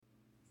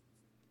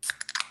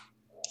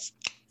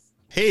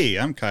Hey,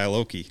 I'm Kyle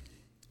Oakey.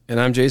 And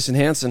I'm Jason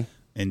Hansen.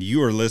 And you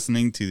are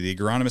listening to the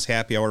Agronomist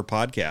Happy Hour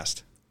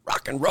podcast.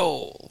 Rock and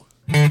roll.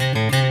 That's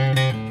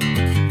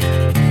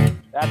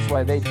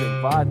why they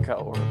drink vodka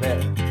over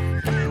there.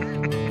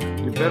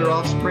 You're better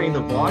off spraying the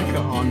vodka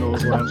on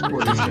those last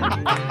quarters.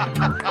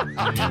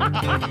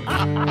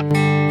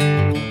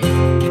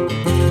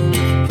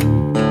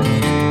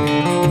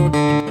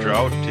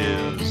 Drought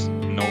is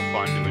no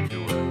fun to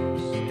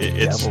endure.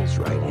 It's Devil's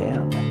right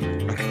hand.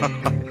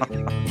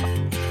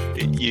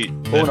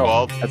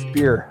 That's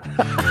beer.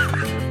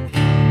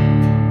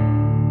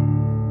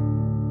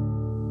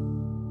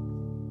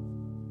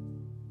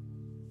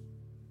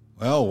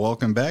 Well,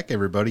 welcome back,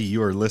 everybody.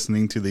 You are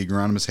listening to the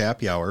Agronomist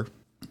Happy Hour.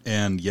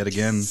 And yet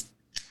again,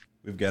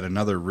 we've got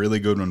another really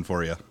good one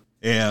for you.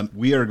 And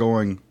we are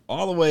going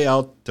all the way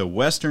out to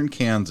Western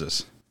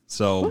Kansas.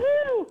 So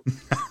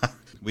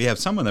we have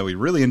someone that we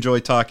really enjoy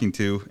talking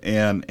to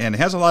and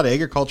has a lot of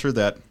agriculture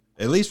that,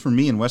 at least for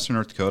me in Western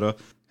North Dakota,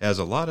 has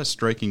a lot of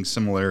striking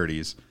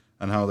similarities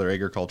on how their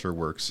agriculture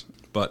works.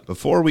 But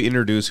before we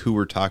introduce who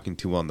we're talking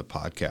to on the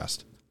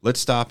podcast, let's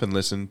stop and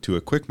listen to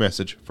a quick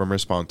message from our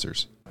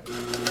sponsors.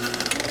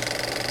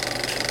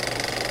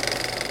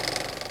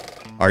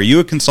 Are you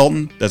a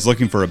consultant that's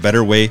looking for a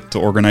better way to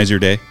organize your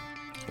day?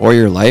 Or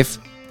your life?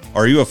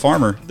 Are you a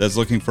farmer that's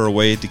looking for a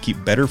way to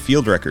keep better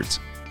field records?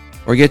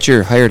 Or get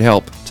your hired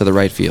help to the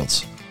right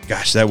fields?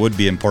 Gosh, that would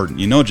be important.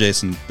 You know,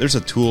 Jason, there's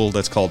a tool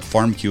that's called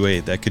Farm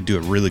QA that could do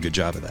a really good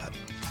job of that.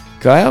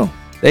 Kyle,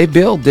 they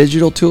build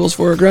digital tools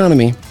for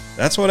agronomy.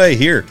 That's what I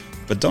hear,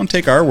 but don't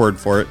take our word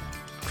for it.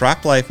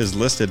 CropLife has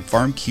listed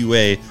Farm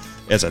QA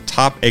as a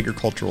top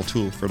agricultural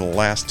tool for the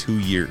last 2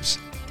 years.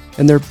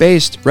 And they're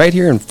based right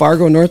here in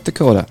Fargo, North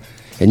Dakota.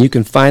 And you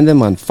can find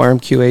them on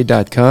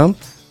farmqa.com,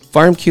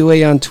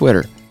 FarmQA on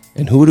Twitter.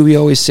 And who do we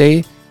always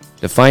say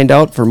to find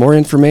out for more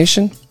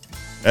information?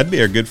 That'd be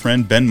our good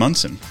friend Ben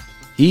Munson.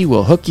 He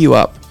will hook you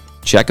up.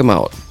 Check him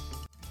out.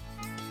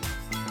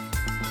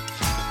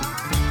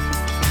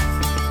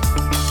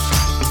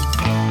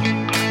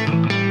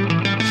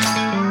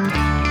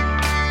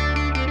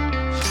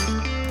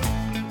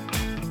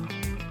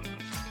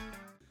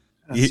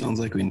 That sounds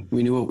like we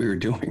knew what we were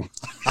doing.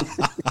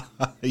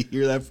 You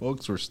hear that,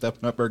 folks? We're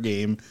stepping up our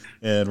game,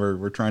 and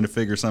we're trying to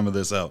figure some of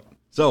this out.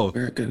 So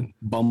We're going to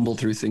bumble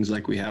through things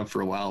like we have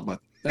for a while,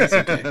 but that's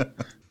okay.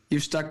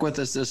 You've stuck with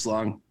us this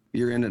long.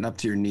 You're in it up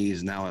to your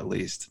knees now, at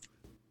least.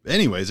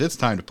 anyways, it's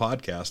time to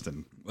podcast.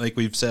 And like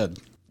we've said,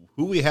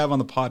 who we have on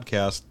the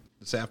podcast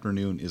this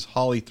afternoon is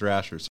Holly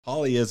Thrasher.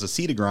 Holly is a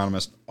seed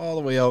agronomist all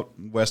the way out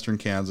in Western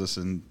Kansas,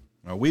 and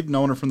we've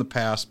known her from the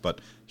past, but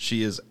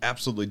she is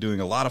absolutely doing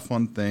a lot of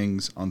fun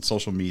things on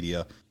social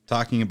media,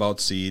 talking about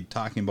seed,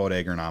 talking about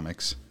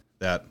agronomics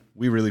that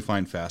we really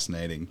find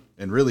fascinating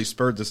and really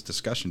spurred this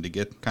discussion to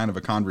get kind of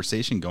a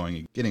conversation going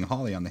and getting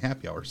Holly on the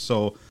happy hour.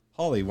 So,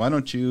 Holly, why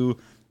don't you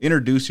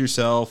introduce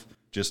yourself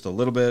just a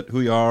little bit,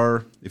 who you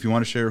are, if you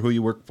want to share who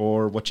you work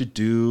for, what you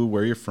do,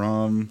 where you're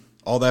from,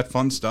 all that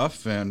fun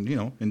stuff. And,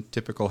 in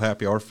typical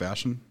happy hour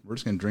fashion, we're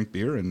just going to drink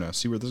beer and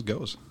see where this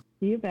goes.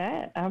 You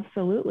bet.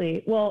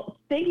 Absolutely. Well,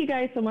 thank you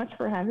guys so much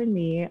for having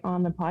me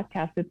on the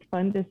podcast. It's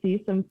fun to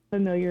see some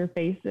familiar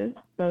faces,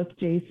 both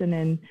Jason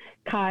and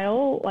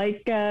Kyle.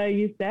 Like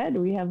you said,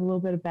 we have a little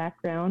bit of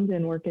background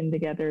in working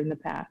together in the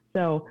past.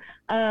 So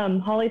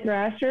Holly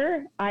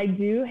Thrasher, I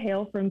do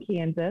hail from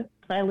Kansas.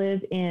 I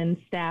live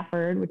in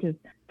Stafford, which is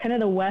kind of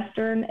the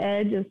western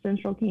edge of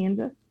central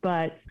Kansas,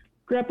 but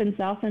grew up in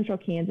South Central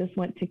Kansas,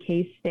 went to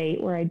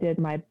K-State where I did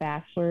my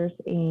bachelor's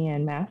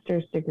and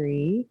master's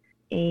degree.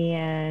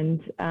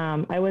 And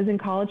I was in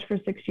college for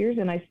 6 years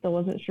and I still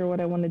wasn't sure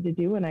what I wanted to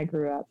do when I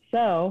grew up.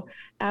 So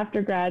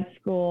after grad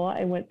school,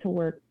 I went to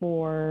work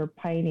for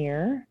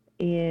Pioneer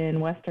in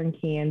Western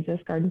Kansas,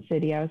 Garden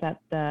City. I was at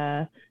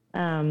the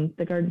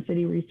Garden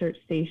City Research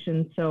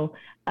Station. So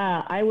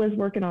I was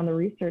working on the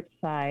research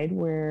side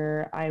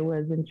where I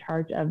was in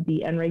charge of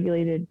the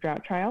unregulated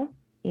drought trials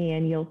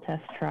and yield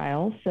test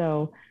trials.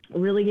 So it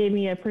really gave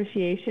me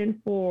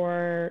appreciation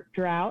for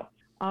drought.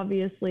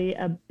 Obviously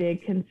a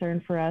big concern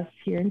for us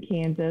here in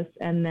Kansas,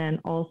 and then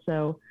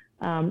also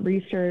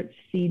research,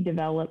 seed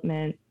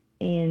development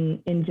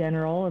in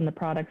general, and the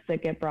products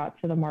that get brought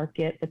to the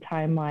market, the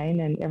timeline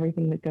and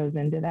everything that goes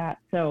into that.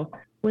 So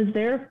was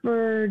there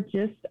for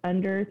just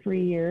under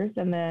 3 years,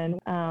 and then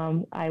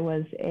I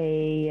was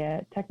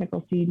a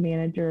technical seed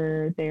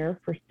manager there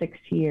for 6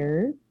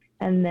 years,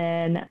 and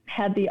then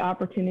had the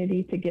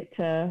opportunity to get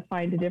to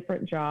find a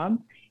different job.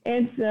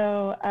 And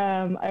so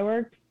I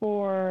worked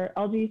for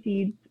LG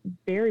Seeds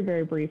very,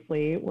 very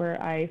briefly,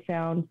 where I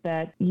found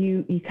that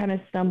you kind of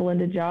stumble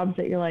into jobs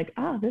that you're like,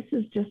 this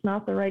is just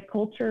not the right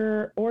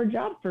culture or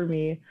job for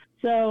me.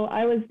 So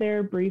I was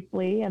there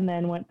briefly and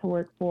then went to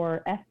work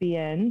for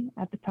FBN.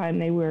 At the time,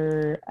 they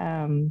were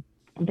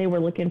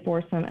looking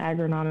for some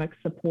agronomic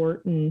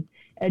support and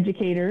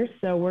educators.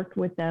 So worked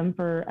with them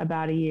for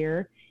about a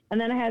year.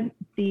 And then I had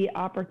the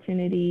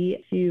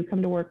opportunity to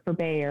come to work for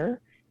Bayer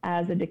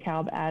as a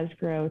DeKalb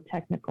Asgrow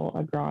technical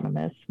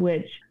agronomist,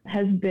 which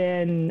has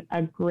been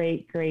a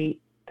great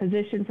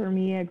position for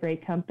me, a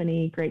great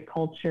company, great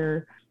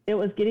culture. It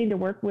was getting to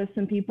work with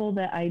some people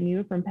that I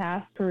knew from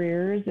past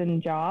careers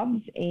and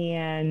jobs,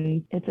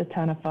 and it's a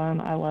ton of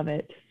fun. I love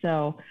it.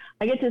 So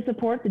I get to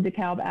support the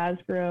DeKalb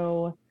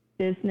Asgrow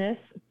business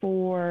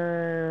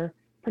for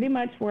pretty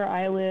much where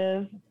I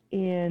live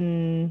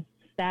in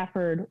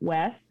Stafford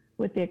West,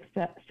 with the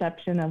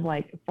exception of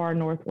like far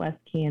northwest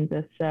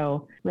Kansas.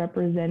 So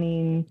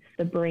representing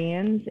the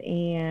brands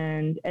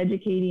and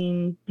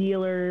educating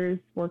dealers,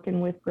 working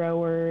with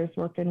growers,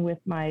 working with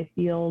my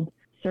field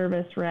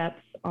service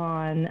reps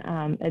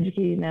on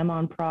educating them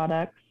on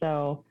products.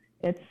 So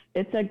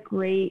it's a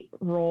great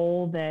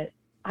role that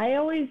I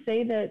always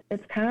say that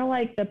it's kind of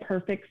like the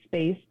perfect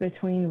space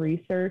between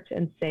research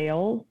and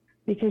sales,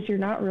 because you're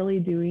not really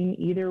doing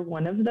either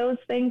one of those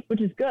things,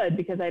 which is good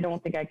because I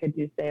don't think I could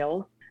do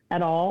sales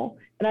at all.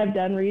 And I've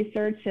done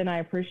research and I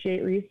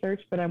appreciate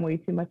research, but I'm way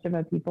too much of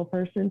a people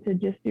person to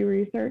just do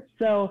research.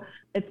 So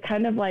it's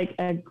kind of like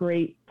a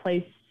great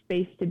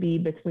space to be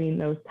between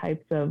those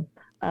types of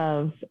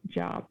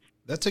jobs.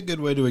 That's a good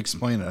way to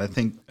explain it. I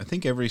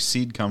think every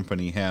seed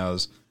company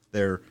has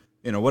their,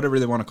 whatever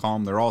they want to call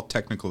them, they're all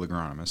technical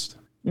agronomists.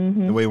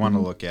 Mm-hmm. The way you want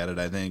to look at it,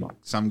 I think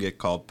some get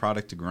called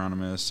product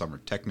agronomists, some are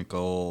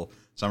technical,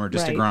 some are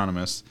just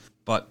agronomists,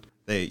 but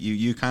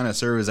you kind of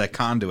serve as that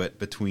conduit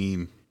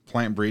between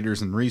plant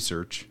breeders and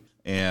research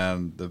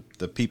and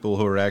the people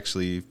who are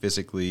actually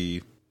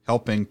physically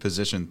helping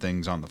position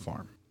things on the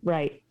farm.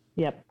 Right.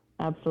 Yep.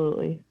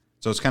 Absolutely.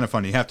 So it's kind of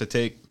fun. You have to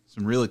take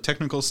some really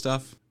technical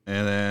stuff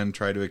and then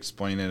try to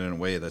explain it in a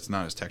way that's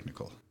not as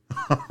technical.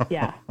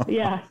 Yeah.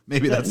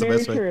 Maybe that's the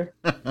best way. Very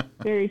true.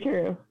 Very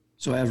true.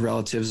 So I have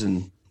relatives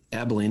in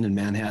Abilene and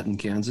Manhattan,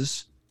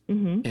 Kansas.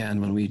 Mm-hmm.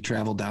 And when we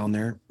travel down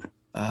there,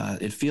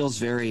 it feels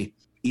very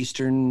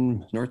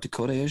eastern North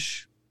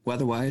Dakota-ish,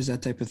 weather-wise,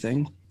 that type of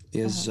thing.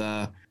 Is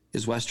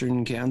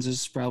western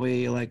Kansas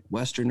probably like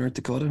western North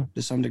Dakota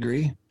to some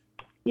degree?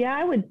 Yeah,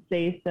 I would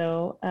say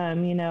so.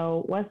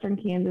 Western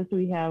Kansas,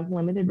 we have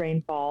limited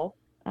rainfall,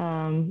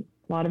 a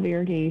lot of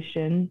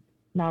irrigation,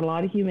 not a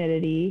lot of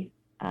humidity.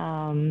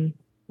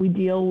 We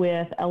deal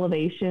with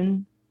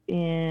elevation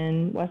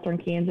in western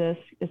Kansas,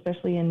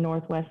 especially in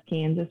northwest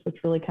Kansas,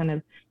 which really kind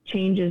of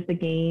changes the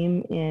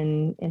game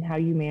in how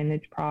you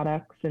manage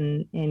products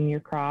and in your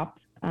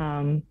crops.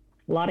 A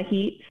lot of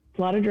heat,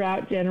 a lot of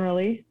drought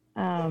generally.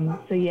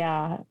 So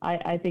yeah,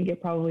 I think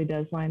it probably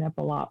does line up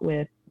a lot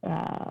with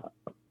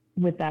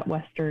that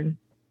western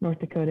North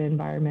Dakota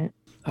environment.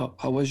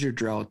 How was your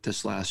drought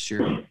this last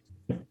year?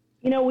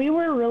 We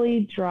were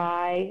really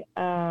dry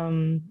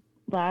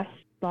last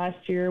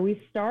year.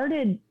 We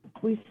started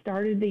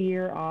the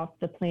year off,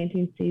 the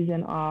planting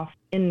season off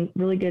in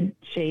really good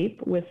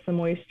shape with some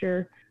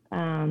moisture.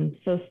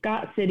 So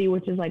Scott City,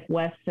 which is like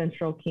west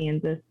central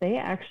Kansas, they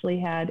actually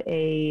had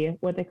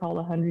what they call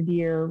a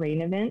 100-year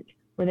rain event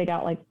where they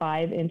got like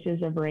 5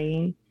 inches of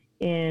rain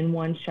in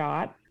one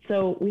shot.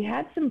 So we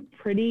had some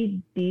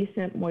pretty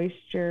decent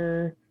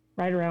moisture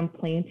right around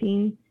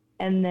planting,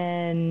 and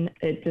then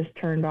it just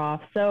turned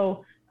off.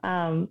 So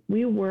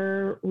we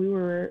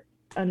were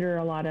under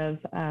a lot of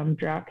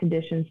drought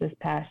conditions this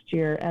past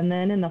year, and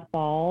then in the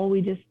fall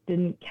we just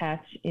didn't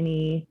catch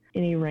any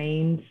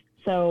rains.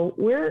 So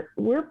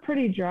we're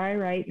pretty dry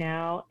right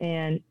now,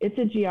 and it's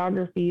a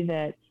geography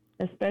that,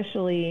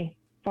 especially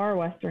far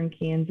western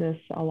Kansas,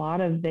 a lot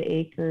of the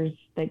acres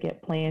that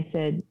get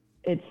planted,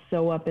 it's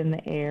so up in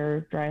the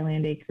air,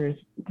 dryland acres,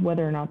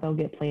 whether or not they'll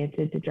get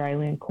planted to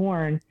dryland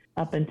corn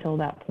up until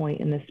that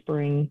point in the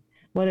spring,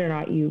 whether or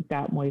not you've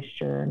got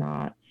moisture or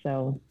not.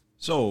 So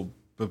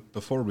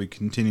before we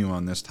continue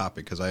on this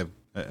topic, because I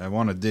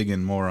want to dig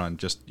in more on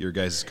just your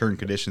guys' current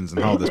conditions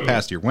and how this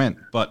past year went,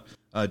 but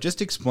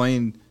just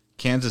explain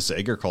Kansas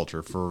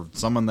agriculture for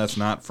someone that's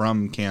not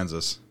from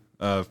Kansas,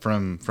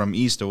 from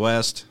east to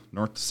west,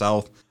 north to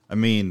south. I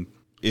mean,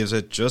 is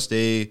it just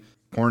a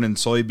corn and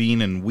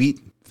soybean and wheat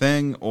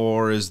thing,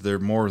 or is there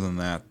more than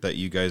that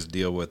you guys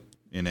deal with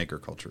in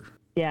agriculture?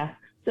 Yeah.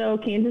 So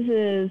Kansas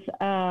is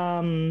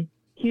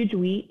huge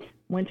wheat,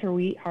 winter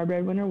wheat, hard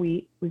red winter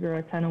wheat. We grow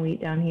a ton of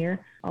wheat down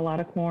here, a lot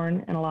of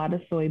corn and a lot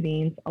of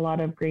soybeans, a lot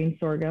of grain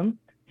sorghum.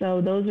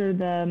 So those are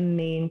the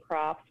main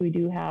crops. We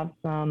do have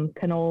some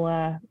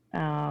canola,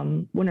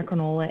 winter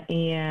canola,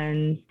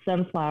 and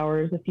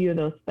sunflowers, a few of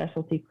those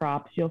specialty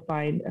crops you'll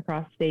find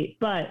across the state.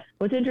 But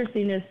what's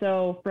interesting is,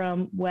 so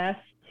from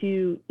west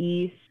to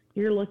east,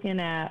 you're looking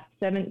at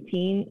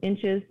 17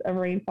 inches of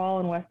rainfall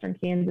in western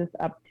Kansas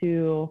up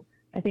to,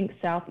 I think,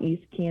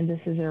 southeast Kansas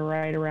is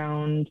right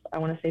around, I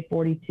want to say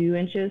 42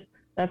 inches.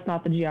 That's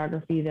not the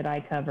geography that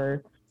I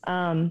cover.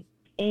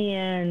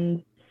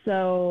 And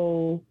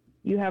so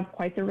you have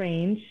quite the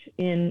range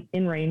in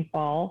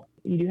rainfall.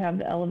 You do have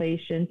the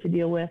elevation to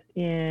deal with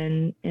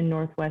in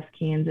northwest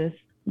Kansas.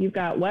 You've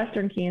got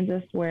western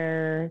Kansas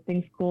where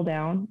things cool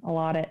down a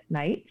lot at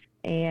night.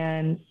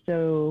 And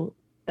so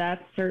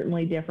that's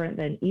certainly different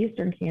than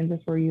eastern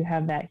Kansas, where you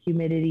have that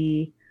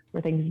humidity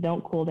where things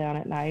don't cool down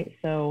at night.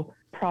 So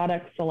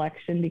product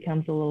selection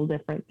becomes a little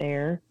different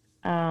there.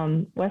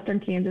 Western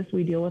Kansas,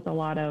 we deal with a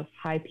lot of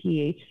high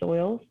pH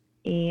soils.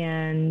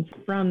 And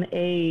from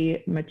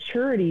a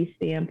maturity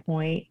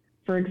standpoint,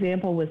 for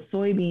example, with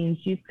soybeans,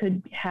 you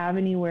could have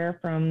anywhere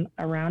from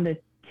around a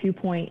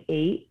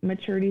 2.8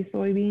 maturity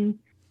soybean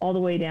all the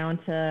way down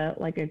to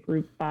like a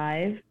group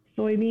 5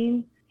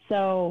 soybean.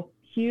 So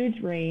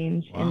huge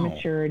range in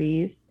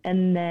maturities.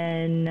 And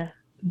then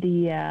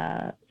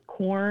the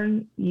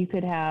corn, you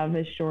could have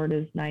as short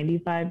as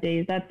 95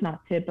 days. That's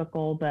not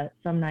typical, but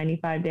some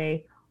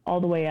 95-day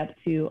all the way up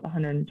to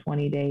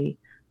 120-day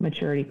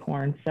maturity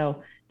corn.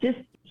 So just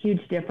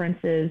huge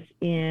differences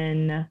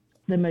in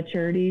the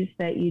maturities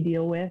that you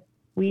deal with.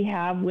 We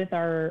have with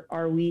our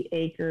wheat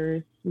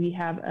acres, we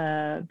have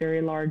a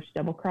very large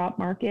double crop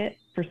market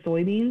for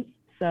soybeans.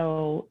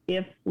 So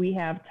if we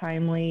have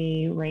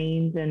timely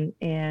rains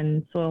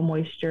and soil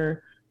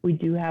moisture, we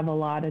do have a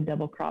lot of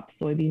double crop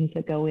soybeans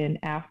that go in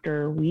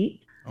after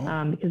wheat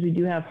because we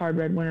do have hard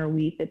red winter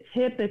wheat that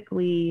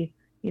typically,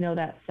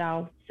 that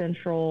south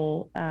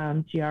central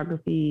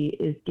geography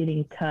is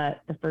getting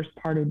cut the first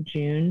part of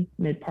June,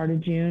 mid part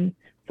of June.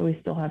 So we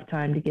still have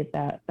time to get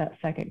that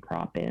second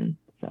crop in.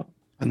 So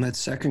on that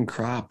second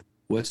crop,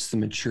 what's the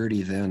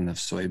maturity then of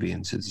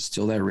soybeans? Is it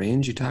still that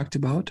range you talked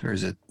about, or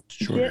is it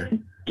shorter?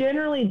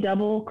 Generally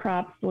double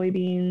crop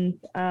soybeans.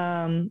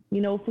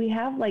 If we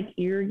have like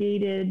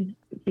irrigated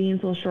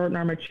beans, will shorten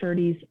our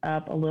maturities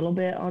up a little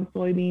bit on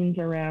soybeans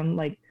around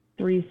like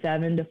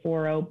 3.7 to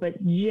 4.0.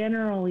 But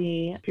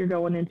generally, if you're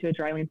going into a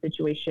dryland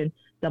situation,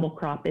 double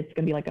crop, it's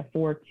going to be like a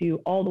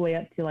 4.2 all the way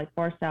up to like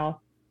far south,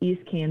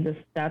 East Kansas.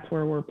 That's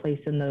where we're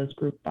placing those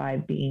group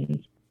 5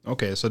 beans.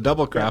 Okay, so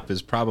double crop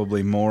is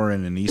probably more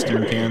in an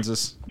eastern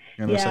Kansas.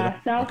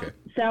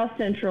 South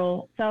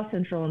central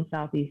and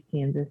southeast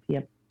Kansas.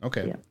 Yep.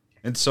 Okay. Yep.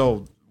 And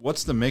so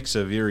what's the mix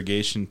of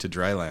irrigation to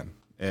dryland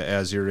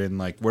as you're in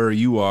like where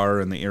you are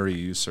in the area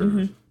you serve?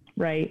 Mm-hmm.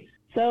 Right.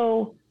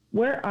 So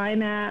where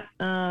I'm at,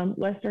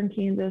 Western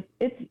Kansas,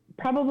 it's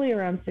probably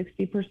around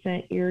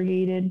 60%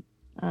 irrigated,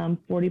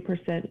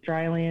 40%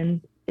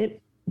 dryland.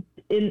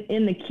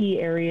 In the key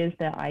areas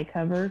that I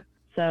cover.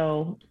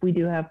 So we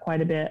do have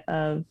quite a bit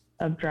of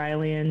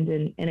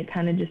dryland, and it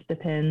kind of just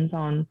depends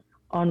on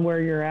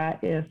where you're at.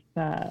 If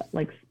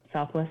like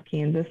Southwest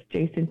Kansas,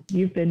 Jason,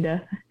 you've been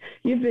to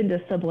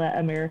Sublet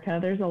America.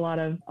 There's a lot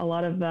of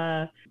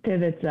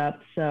pivots up.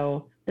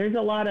 So there's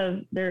a lot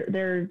of there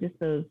are just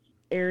those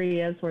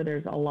areas where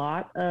there's a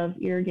lot of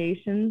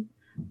irrigation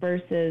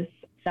versus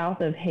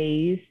south of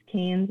Hays,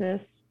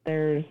 Kansas.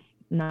 There's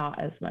not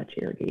as much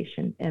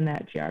irrigation in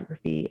that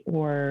geography,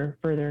 or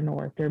further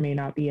north, there may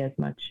not be as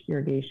much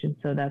irrigation.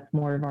 So that's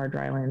more of our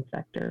dryland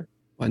sector.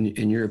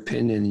 In your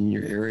opinion, in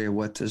your area,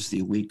 what does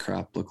the wheat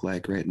crop look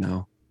like right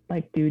now?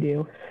 Like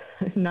doo-doo.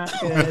 Not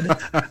good.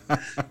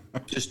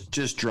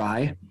 Just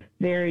dry?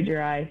 Very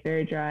dry,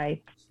 very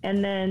dry.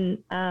 And then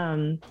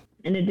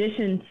in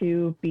addition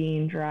to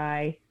being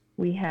dry,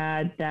 we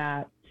had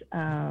that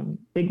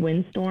big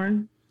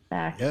windstorm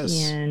back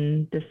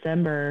in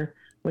December,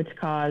 which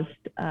caused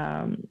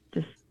a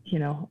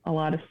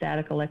lot of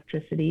static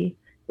electricity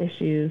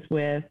issues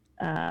with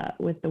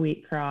the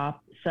wheat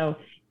crop. So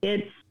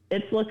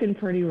it's looking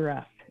pretty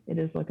rough. It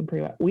is looking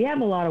pretty rough. We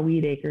have a lot of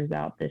wheat acres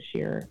out this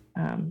year.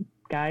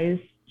 Guys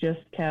just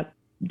kept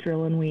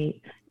drilling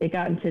wheat. It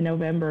got into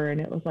November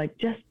and it was like,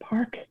 just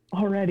park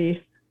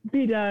already,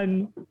 be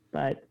done.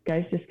 But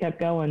guys just kept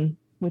going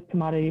with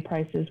commodity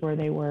prices where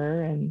they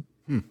were. And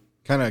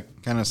kind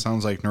of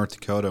sounds like North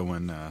Dakota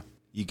when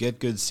you get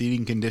good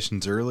seeding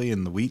conditions early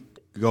and the wheat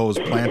goes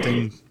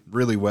planting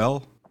really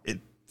well. It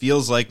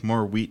feels like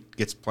more wheat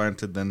gets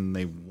planted than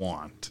they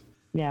want.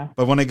 Yeah.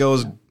 But when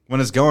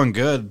it's going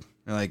good,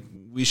 they're like,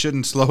 we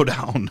shouldn't slow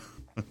down.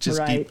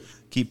 Just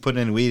keep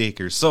putting in wheat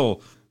acres.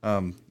 So,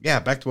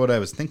 back to what I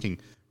was thinking,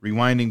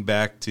 rewinding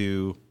back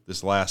to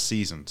this last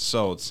season.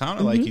 So it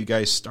sounded like you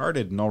guys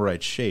started in all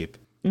right shape,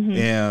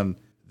 and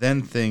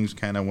then things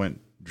kind of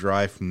went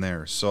dry from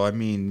there. So, I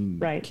mean,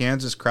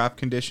 Kansas crop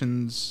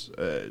conditions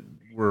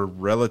were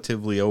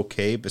relatively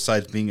okay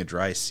besides being a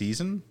dry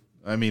season.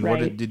 I mean, what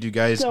did you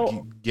guys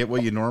get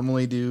what you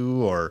normally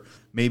do, or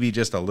maybe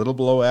just a little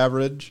below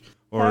average?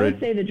 Or I would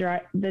say the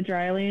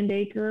dryland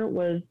acre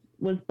was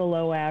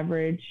below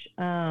average.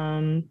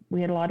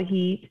 We had a lot of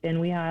heat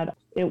and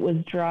it was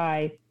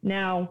dry.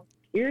 Now,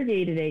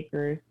 irrigated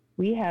acres,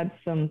 we had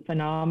some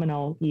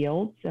phenomenal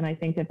yields, and I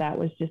think that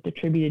was just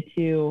attributed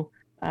to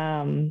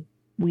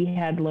we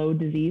had low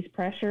disease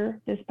pressure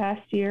this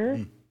past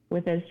year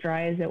with as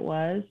dry as it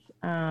was.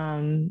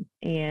 And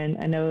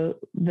I know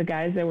the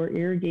guys that were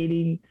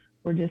irrigating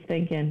were just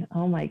thinking,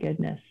 oh my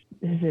goodness,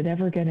 is it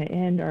ever going to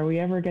end? Are we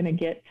ever going to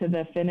get to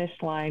the finish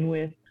line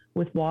with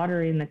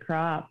watering the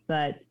crop?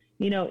 But,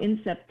 in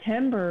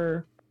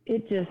September,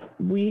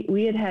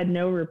 we had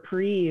no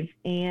reprieve.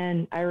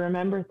 And I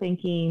remember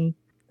thinking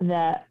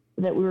that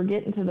we were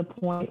getting to the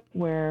point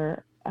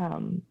where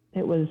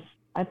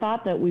I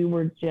thought that we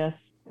were just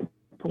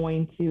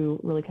going to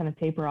really kind of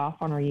taper off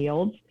on our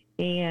yields.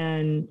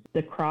 And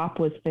the crop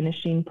was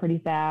finishing pretty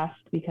fast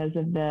because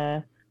of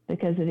the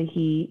because of the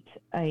heat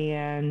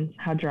and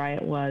how dry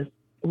it was.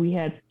 We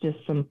had just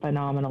some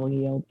phenomenal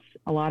yields.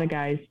 A lot of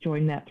guys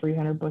joined that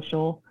 300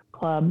 bushel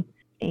club,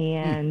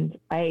 and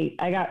I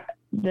got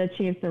the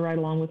chance to ride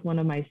along with one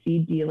of my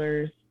seed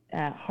dealers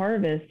at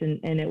harvest,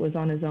 and it was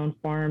on his own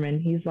farm,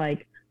 and he's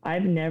like,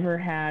 I've never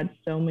had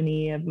so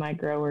many of my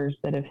growers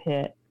that have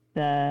hit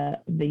the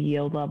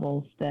yield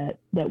levels that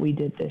we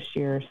did this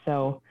year.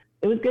 So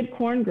it was good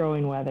corn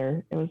growing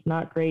weather. It was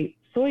not great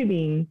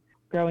soybean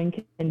growing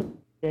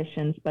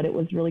conditions, but it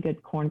was really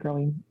good corn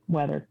growing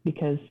weather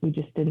because we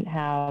just didn't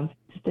have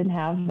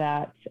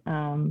that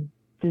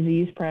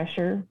disease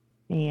pressure,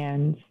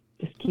 and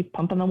just keep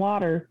pumping the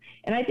water.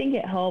 And I think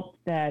it helped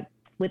that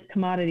with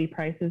commodity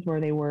prices where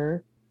they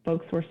were,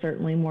 folks were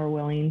certainly more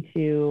willing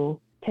to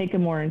take a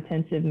more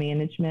intensive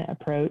management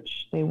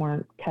approach. They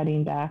weren't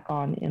cutting back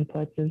on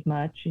inputs as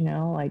much,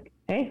 like,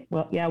 hey,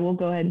 well, yeah, we'll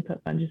go ahead and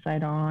put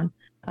fungicide on,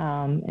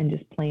 and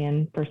just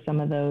plan for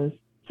some of those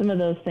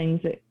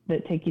things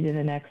that take you to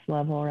the next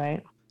level,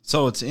 right?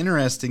 So it's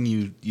interesting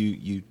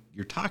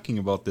you're talking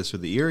about this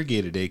with the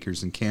irrigated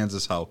acres in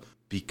Kansas, how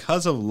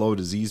because of low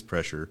disease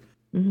pressure,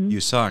 you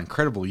saw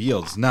incredible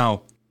yields.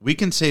 Now, we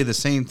can say the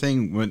same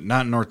thing, but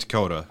not in North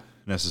Dakota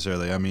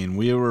necessarily. I mean,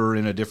 we were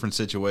in a different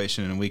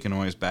situation, and we can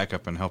always back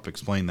up and help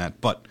explain that.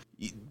 But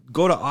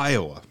go to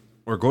Iowa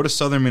or go to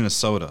southern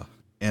Minnesota,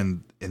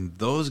 and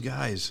those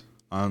guys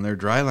on their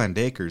dryland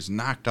acres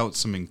knocked out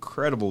some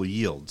incredible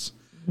yields.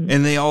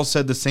 And they all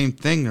said the same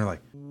thing. They're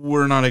like,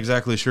 we're not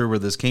exactly sure where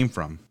this came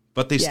from.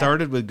 But they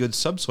started with good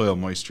subsoil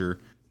moisture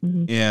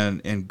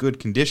and good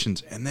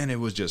conditions, and then it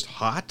was just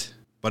hot,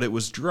 but it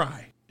was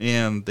dry.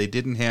 And they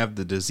didn't have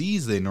the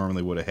disease they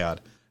normally would have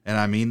had. And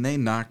I mean, they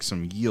knocked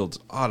some yields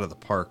out of the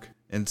park.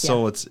 And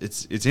so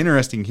it's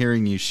interesting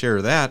hearing you share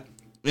that.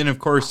 And of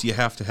course, you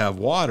have to have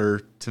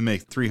water to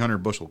make 300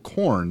 bushel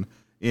corn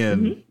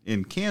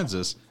in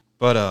Kansas.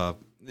 But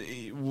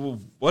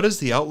what does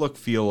the outlook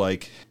feel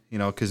like?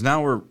 Because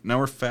now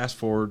we're fast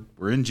forward.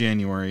 We're in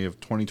January of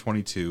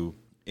 2022,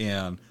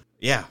 and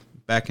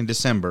back in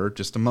December,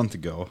 just a month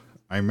ago,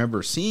 I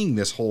remember seeing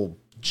this whole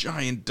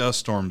giant dust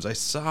storms. I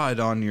saw it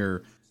on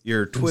your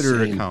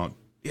Twitter account.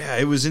 Yeah,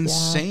 it was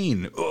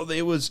insane. Oh,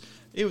 there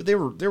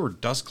were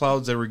dust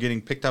clouds that were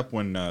getting picked up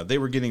when they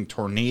were getting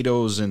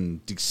tornadoes in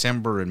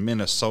December in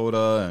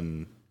Minnesota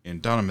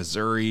and down in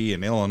Missouri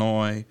and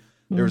Illinois.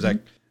 There was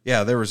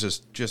there was this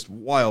just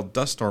wild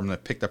dust storm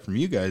that picked up from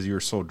you guys. You were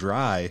so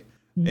dry.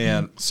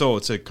 And so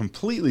it's a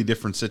completely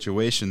different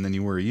situation than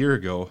you were a year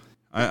ago.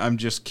 I'm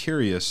just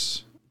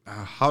curious,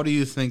 how do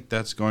you think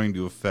that's going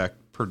to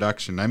affect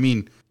production? I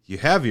mean, you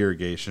have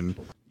irrigation.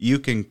 You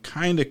can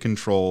kind of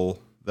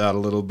control that a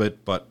little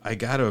bit, but I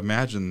got to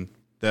imagine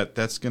that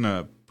that's going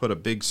to put a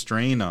big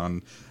strain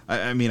on.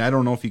 I mean, I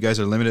don't know if you guys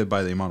are limited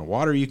by the amount of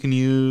water you can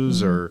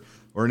use or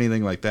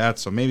anything like that.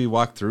 So maybe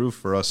walk through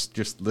for us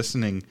just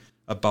listening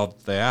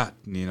about that.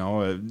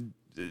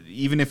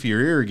 Even if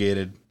you're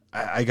irrigated,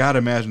 I got to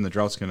imagine the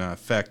drought's going to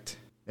affect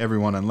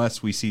everyone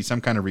unless we see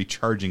some kind of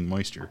recharging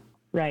moisture.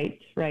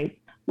 Right.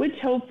 Which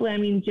hopefully, I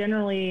mean,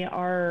 generally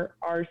our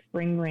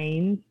spring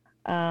rains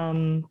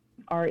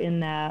are in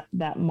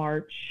that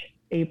March,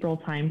 April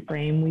time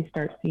frame. We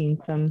start seeing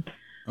some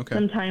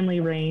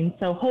timely rain.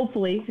 So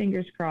hopefully,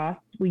 fingers crossed,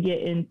 we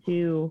get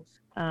into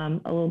a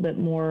little bit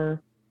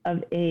more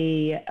of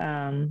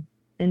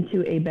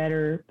into a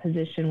better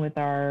position with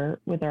our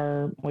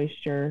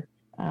moisture.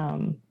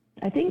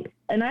 I think,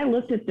 and I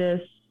looked at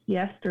this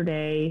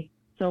yesterday,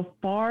 so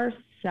far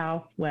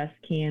southwest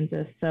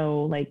Kansas,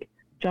 so like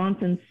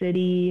Johnson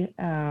City,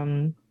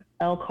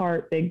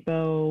 Elkhart, Big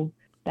Bow,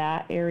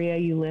 that area,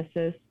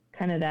 Ulysses,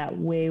 kind of that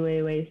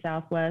way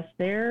southwest.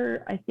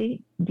 They're, I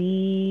think,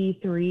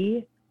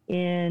 D3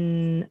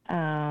 in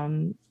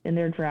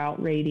their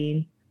drought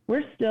rating.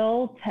 We're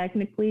still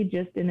technically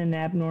just in an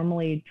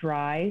abnormally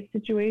dry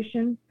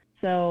situation,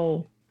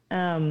 so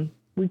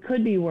we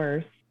could be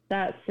worse.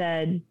 That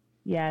said,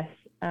 yes,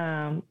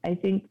 I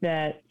think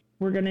that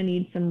we're going to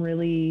need some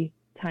really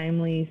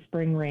timely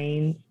spring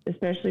rains,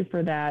 especially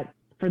for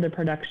the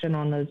production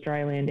on those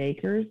dryland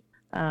acres.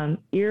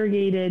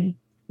 Irrigated,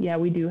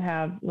 we do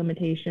have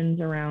limitations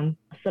around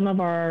some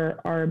of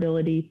our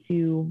ability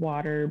to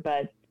water,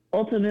 but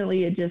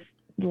ultimately it just,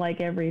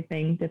 like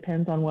everything,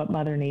 depends on what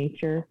Mother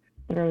Nature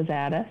throws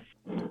at us.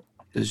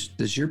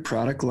 Does your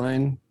product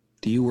line,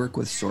 do you work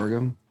with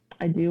sorghum?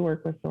 I do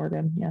work with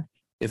sorghum, yes.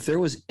 If there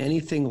was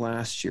anything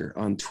last year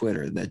on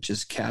Twitter that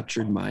just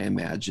captured my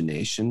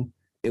imagination,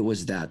 it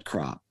was that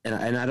crop. And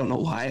I don't know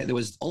why. There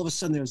was all of a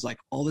sudden there was like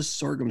all this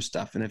sorghum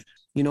stuff. And if,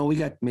 we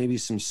got maybe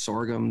some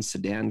sorghum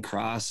Sudan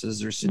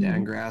crosses or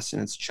Sudan grass,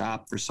 and it's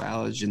chopped for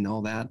silage and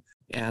all that.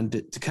 And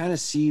to kind of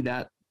see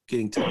that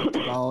getting talked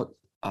about,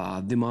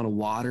 the amount of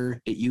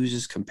water it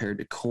uses compared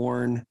to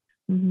corn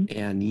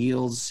and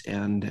yields.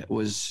 And it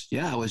was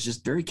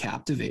just very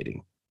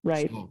captivating.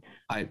 Right. So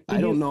I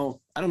don't know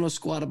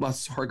squat about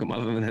sorghum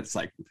other than it's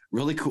like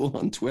really cool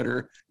on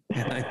Twitter.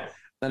 And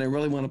I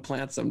really want to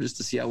plant some just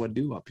to see how it would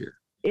do up here.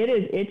 It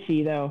is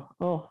itchy though.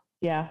 Oh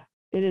yeah.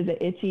 It is an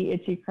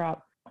itchy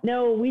crop.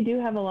 No, we do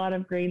have a lot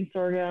of grain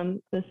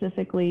sorghum,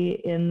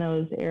 specifically in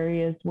those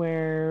areas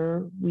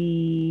where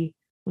we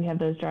have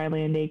those dry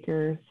land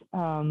acres,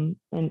 and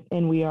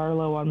we are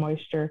low on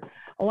moisture.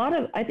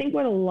 I think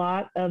what a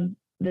lot of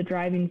the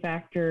driving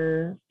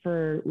factor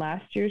for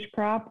last year's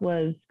crop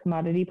was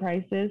commodity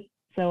prices.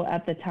 So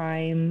at the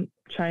time,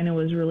 China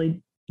was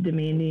really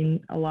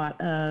demanding a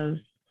lot of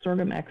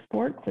sorghum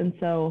exports. And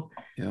so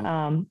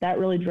that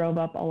really drove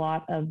up a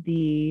lot of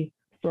the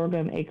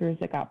sorghum acres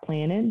that got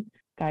planted.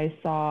 Guys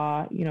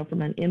saw,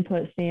 from an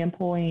input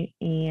standpoint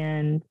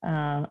and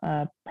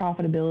a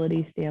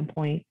profitability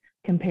standpoint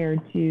compared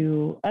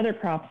to other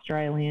crops,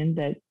 dry land,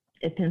 that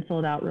it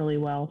penciled out really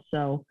well.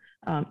 So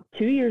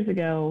 2 years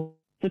ago,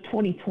 so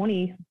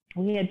 2020,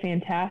 we had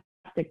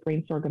fantastic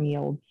grain sorghum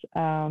yields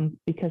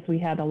because we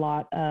had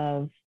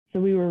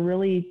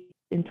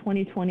in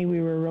 2020, we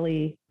were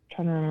really,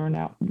 trying to remember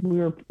now, we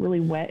were really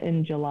wet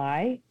in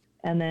July.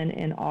 And then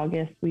in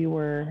August, we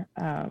were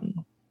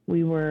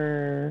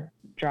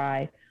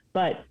dry.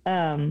 But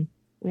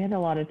we had a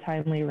lot of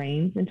timely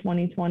rains in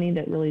 2020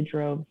 that really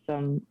drove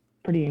some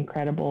pretty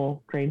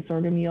incredible grain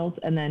sorghum yields.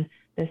 And then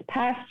this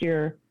past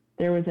year,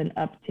 there was an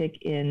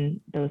uptick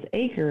in those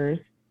acres,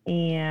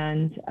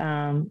 and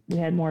we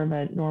had more of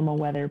a normal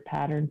weather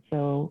pattern.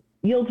 So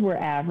yields were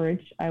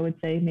average, I would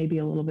say, maybe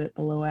a little bit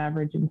below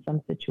average in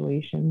some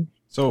situations.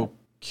 So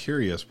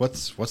curious,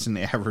 what's an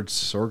average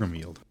sorghum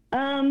yield?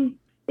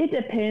 It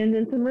depends.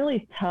 In some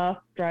really tough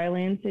dry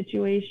land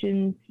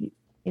situations,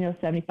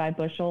 75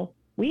 bushel.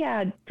 We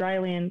had dry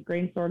land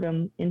grain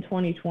sorghum in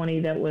 2020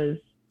 that was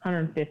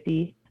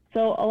 150.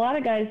 So a lot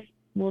of guys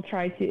will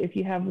try to, if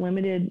you have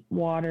limited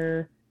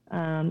water,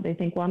 they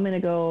think, well, I'm going to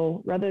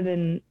go, rather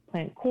than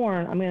plant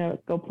corn, I'm going to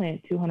go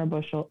plant 200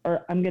 bushel,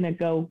 or I'm going to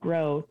go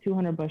grow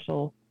 200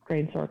 bushel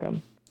grain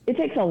sorghum. It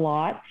takes a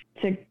lot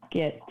to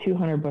get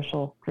 200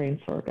 bushel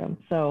grain sorghum.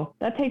 So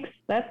that takes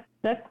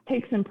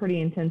some pretty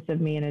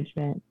intensive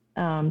management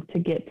to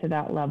get to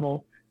that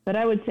level. But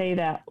I would say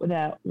that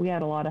we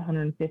had a lot of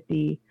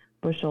 150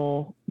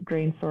 bushel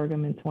grain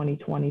sorghum in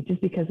 2020,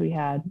 just because we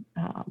had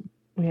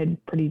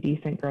pretty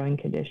decent growing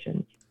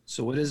conditions.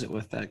 So what is it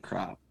with that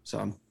crop? So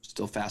I'm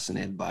still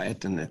fascinated by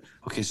it.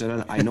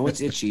 So I know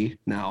it's itchy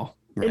now.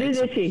 Right? It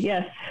is itchy,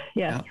 yes.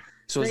 Yeah.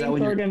 So grain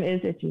sorghum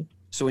is itchy.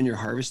 So when you're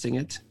harvesting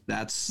it,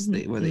 that's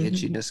where the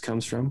itchiness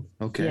comes from?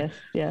 Okay.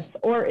 Yes.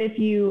 Or if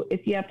you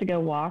have to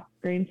go walk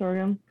grain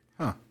sorghum,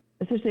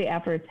 especially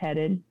after it's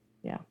headed.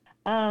 Yeah.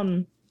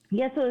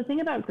 So the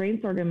thing about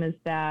grain sorghum is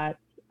that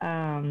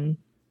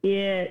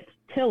it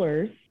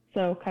tillers,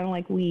 so kind of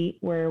like wheat,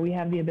 where we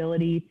have the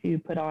ability to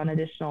put on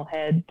additional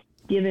head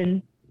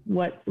given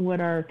what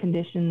our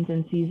conditions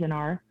in season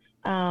are.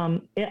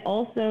 It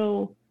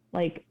also,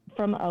 like,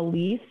 from a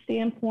leaf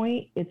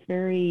standpoint, it's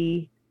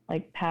very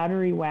like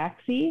powdery,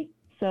 waxy.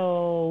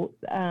 So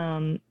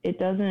it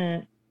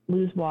doesn't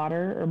lose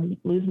water or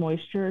lose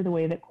moisture the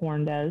way that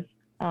corn does.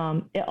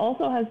 It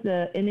also has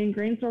and in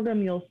grain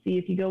sorghum, you'll see,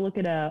 if you go look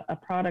at a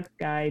product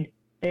guide,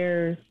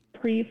 there's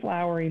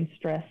pre-flowering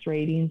stress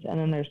ratings, and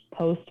then there's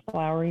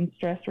post-flowering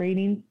stress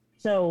ratings.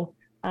 So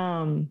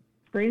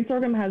grain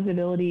sorghum has the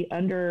ability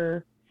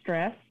under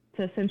stress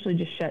to essentially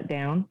just shut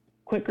down,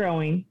 quit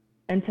growing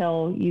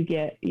until you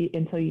get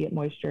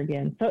moisture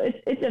again. So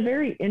it's a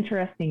very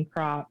interesting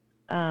crop.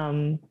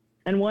 And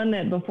one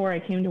that before I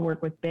came to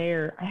work with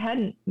Bayer, I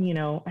hadn't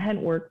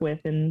worked with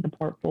in the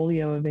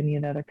portfolio of any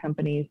of the other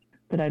companies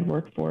that I'd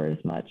worked for as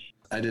much.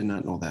 I did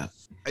not know that.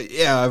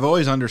 Yeah, I've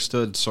always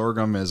understood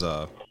sorghum as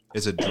a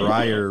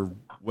drier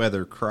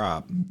weather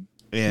crop,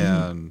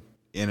 and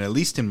at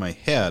least in my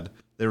head,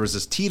 there was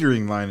this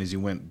teetering line as you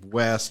went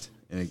west,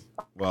 and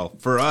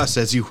for us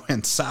as you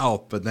went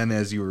south, but then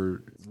as you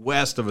were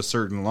west of a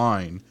certain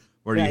line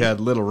where you had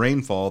little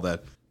rainfall,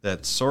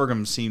 that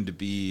sorghum seemed to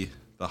be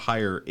the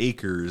higher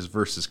acres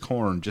versus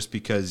corn, just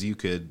because you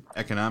could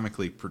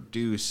economically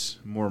produce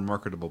more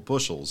marketable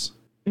bushels.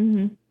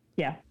 Mm-hmm.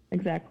 Yeah,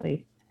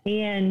 exactly.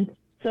 And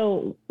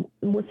so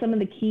with some of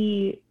the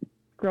key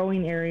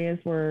growing areas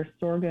where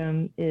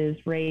sorghum is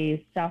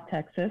raised, South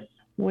Texas,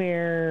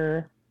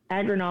 where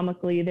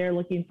agronomically they're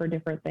looking for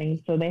different things.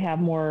 So they have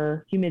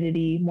more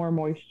humidity, more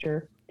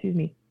moisture,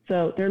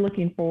 So they're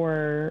looking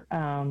for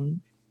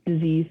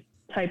disease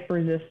type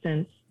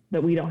resistance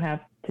that we don't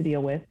have to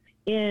deal with.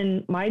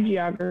 In my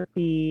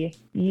geography,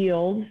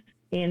 yield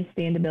and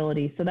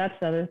standability. So that's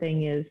the other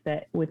thing, is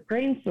that with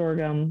grain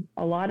sorghum,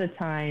 a lot of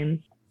times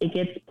it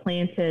gets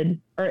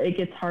planted or it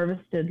gets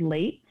harvested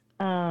late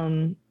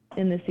in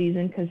the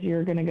season, because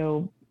you're going to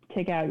go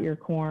take out your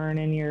corn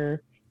and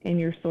your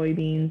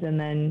soybeans, and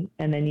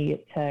then you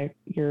get to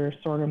your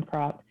sorghum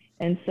crop.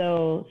 And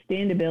so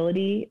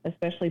standability,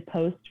 especially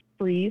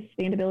post-freeze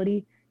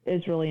standability,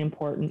 is really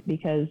important,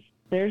 because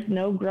there's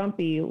no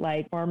grumpy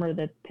like farmer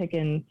that's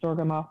picking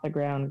sorghum off the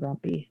ground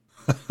grumpy.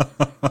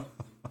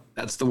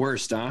 That's the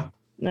worst, huh?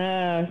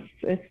 No,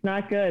 it's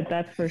not good.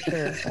 That's for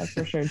sure.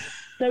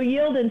 So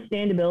yield and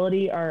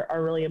standability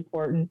are really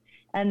important.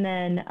 And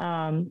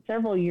then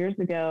several years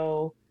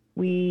ago,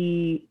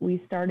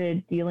 we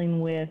started dealing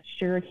with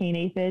sugarcane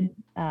aphid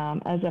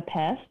as a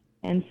pest.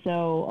 And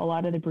so a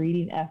lot of the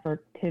breeding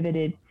effort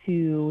pivoted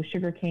to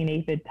sugarcane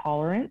aphid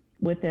tolerance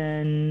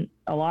within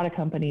a lot of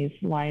companies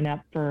line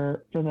up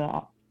for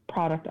the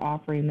product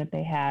offering that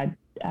they had,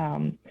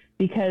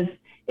 because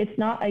it's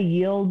not a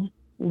yield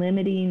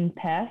limiting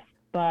pest,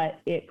 but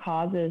it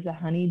causes a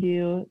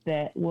honeydew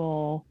that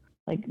will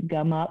like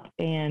gum up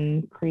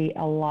and create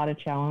a lot of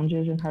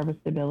challenges in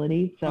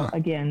harvestability. So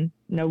again,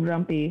 no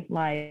grumpy,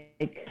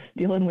 like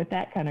dealing with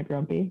that kind of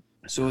grumpy.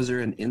 So is there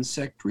an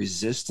insect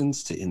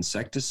resistance to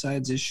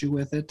insecticides issue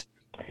with it?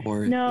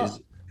 Or no,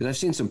 because I've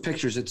seen some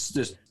pictures, it's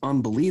just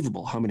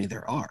unbelievable how many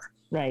there are.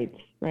 Right.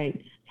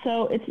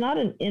 So it's not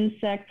an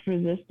insect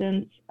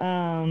resistance.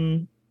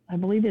 I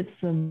believe it's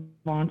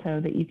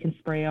Vonto that you can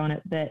spray on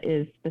it that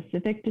is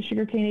specific to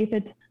sugarcane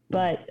aphids.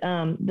 But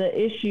the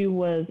issue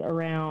was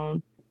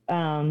around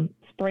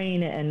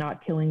spraying it and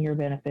not killing your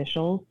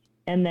beneficials,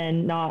 and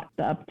then not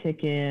the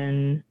uptick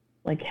in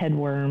like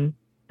headworm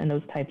and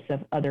those types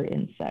of other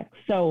insects.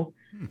 So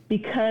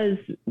because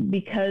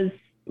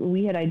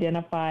we had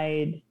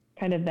identified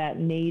kind of that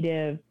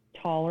native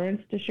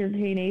tolerance to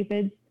sugarcane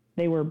aphids,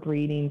 they were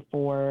breeding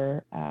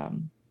for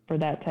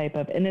that type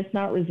of, and it's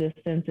not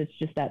resistance, it's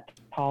just that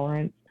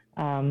tolerance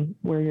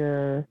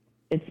where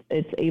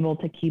it's able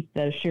to keep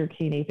the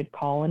sugarcane aphid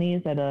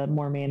colonies at a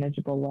more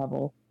manageable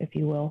level, if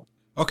you will.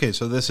 Okay,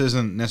 so this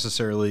isn't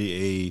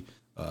necessarily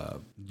a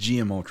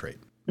GMO trait.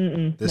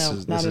 This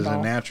is a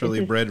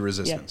naturally bred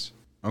resistance. Yep.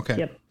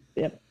 Okay.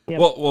 Yep.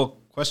 Well,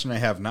 question I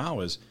have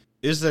now is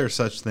there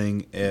such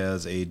thing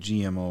as a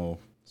GMO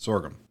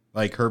sorghum,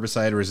 like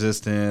herbicide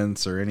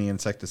resistance or any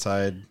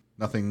insecticide?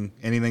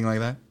 Anything like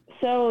that?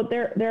 So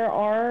there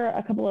are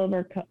a couple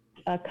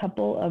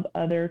of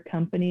other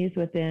companies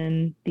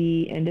within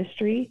the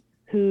industry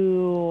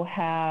who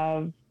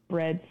have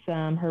bred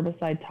some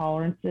herbicide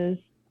tolerances.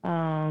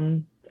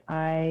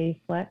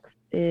 iFlex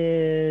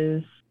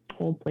is,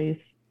 hold please.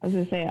 I was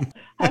going to say,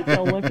 I have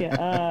to look it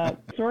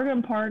up.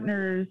 Sorghum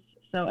Partners,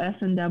 so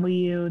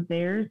S&W,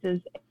 theirs is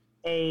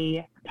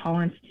a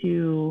tolerance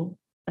to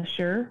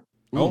Assure.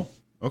 Oh,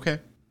 okay.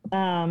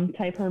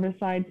 Type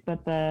herbicides,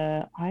 but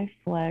the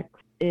iFlex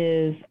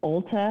is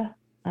Ulta,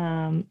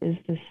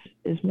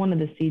 is one of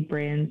the seed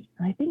brands.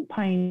 I think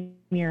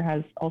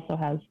Pioneer also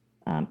has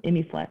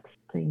Imiflex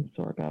green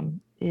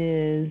sorghum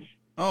is.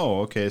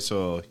 Oh, okay.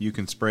 So you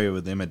can spray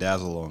with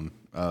imidazolone,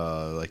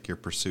 like your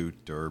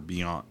Pursuit or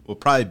Beyond. Well,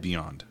 probably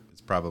Beyond.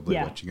 It's probably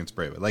what you can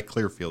spray with, like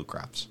Clearfield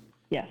crops.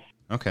 Yes.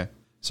 Okay.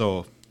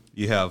 So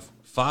you have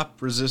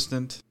FOP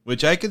resistant,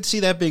 which I could see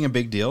that being a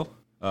big deal.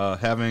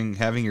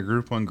 Having your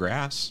Group 1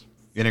 grass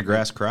in a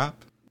grass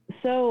crop.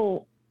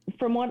 So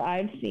from what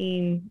I've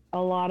seen,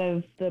 a lot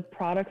of the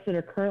products that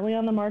are currently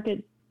on the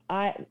market,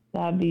 I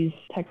have these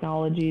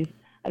technologies.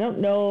 I don't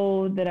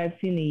know that I've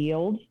seen the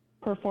yield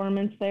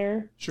performance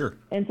there. Sure.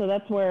 And so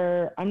that's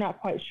where I'm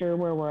not quite sure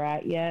where we're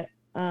at yet.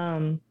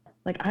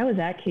 Like I was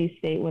at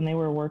K-State when they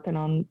were working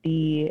on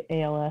the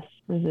ALS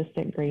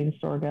resistant grain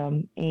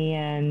sorghum.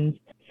 And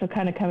so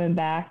kind of coming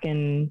back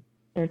and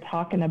they're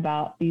talking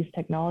about these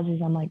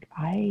technologies. I'm like,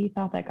 I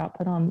thought that got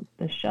put on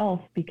the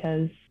shelf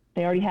because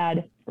they already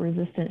had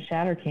resistant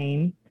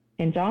shattercane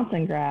and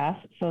Johnson grass.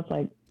 So it's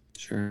like,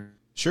 sure.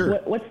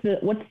 What's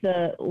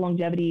the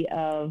longevity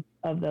of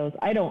those?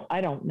 I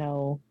don't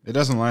know. It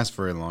doesn't last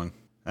very long.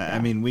 Yeah. I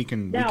mean, we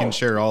can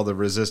share all the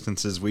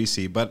resistances we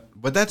see, but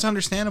that's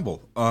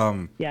understandable.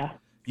 Yeah.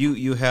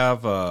 You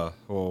have where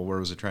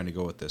was I trying to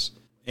go with this?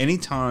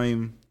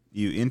 Anytime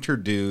you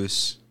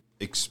introduce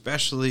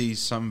especially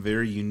some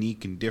very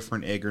unique and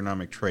different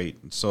agronomic trait.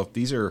 So if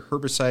these are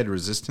herbicide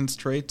resistance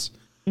traits,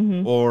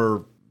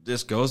 or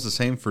this goes the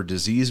same for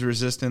disease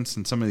resistance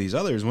and some of these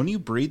others, when you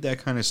breed that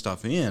kind of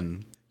stuff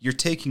in, you're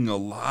taking a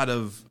lot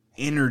of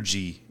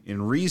energy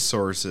and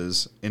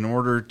resources in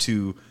order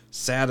to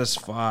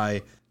satisfy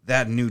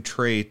that new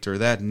trait or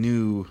that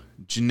new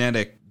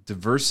genetic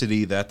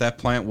diversity that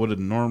plant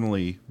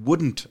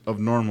wouldn't have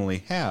normally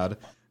had.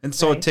 And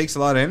so It takes a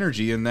lot of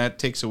energy, and that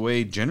takes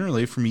away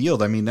generally from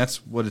yield. I mean, that's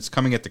what it's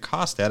coming at the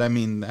cost at. I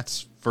mean,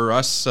 that's for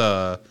us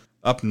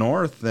up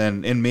north,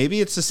 and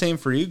maybe it's the same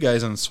for you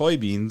guys on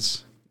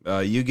soybeans.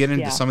 You get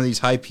into some of these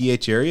high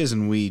pH areas,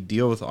 and we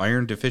deal with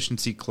iron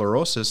deficiency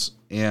chlorosis,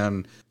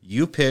 and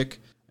you pick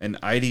an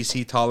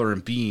IDC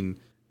tolerant bean,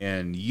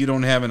 and you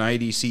don't have an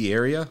IDC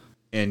area,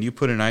 and you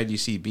put an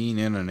IDC bean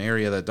in an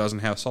area that doesn't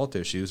have salt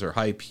issues or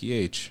high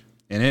pH,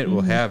 and it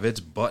will have its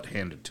butt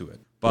handed to it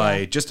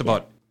by just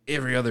about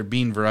every other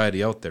bean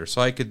variety out there.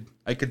 So I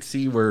could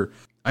see where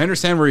I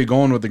understand where you're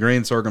going with the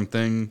grain sorghum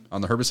thing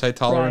on the herbicide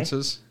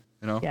tolerances.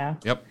 You know? Yeah.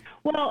 Yep.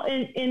 Well,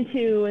 and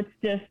two, it's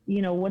just,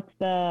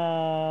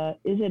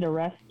 is it a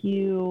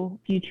rescue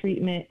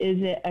treatment? Is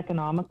it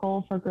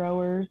economical for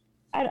growers?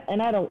 I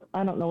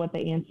don't know what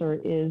the answer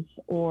is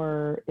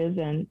or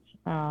isn't.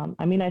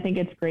 I mean, I think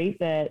it's great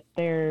that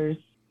there's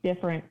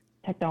different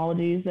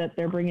technologies that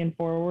they're bringing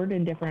forward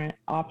and different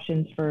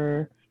options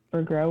for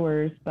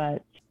growers,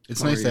 but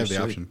it's nice to have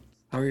the option.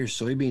 How are your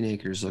soybean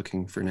acres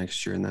looking for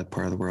next year in that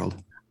part of the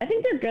world? I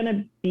think they're going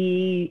to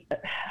be,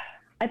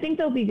 I think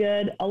they'll be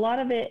good. A lot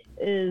of it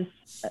is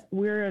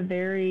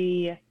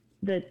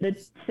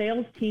the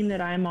sales team that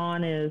I'm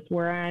on is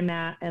where I'm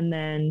at and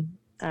then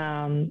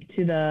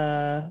to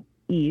the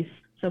east.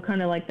 So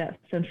kind of like that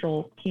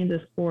central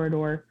Kansas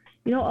corridor.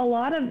 A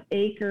lot of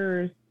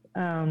acres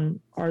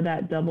are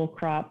that double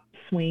crop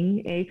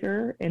swing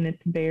acre, and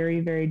it's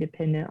very, very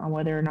dependent on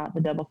whether or not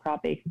the double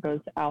crop acre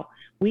goes out.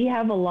 We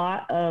have a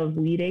lot of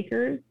wheat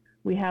acres.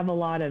 We have a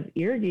lot of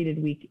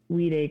irrigated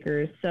wheat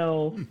acres.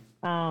 So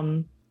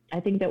I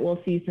think that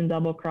we'll see some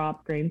double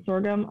crop grain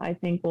sorghum. I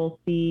think we'll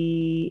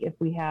see, if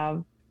we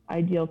have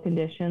ideal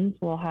conditions,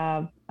 we'll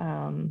have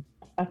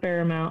a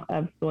fair amount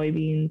of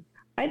soybeans.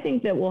 I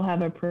think that we'll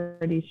have a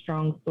pretty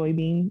strong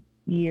soybean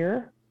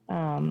year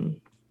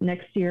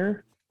next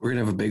year. We're going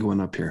to have a big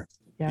one up here.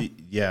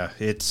 Yeah,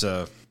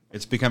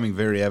 it's becoming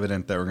very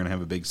evident that we're going to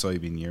have a big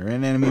soybean year.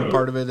 And I mean,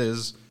 part of it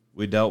is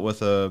we dealt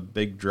with a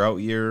big drought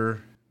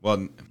year.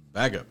 Well,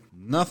 back up.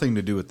 Nothing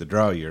to do with the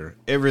drought year.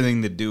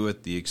 Everything to do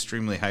with the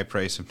extremely high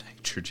price of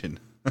nitrogen.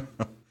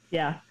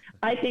 Yeah,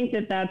 I think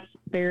that that's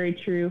very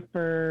true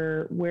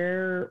for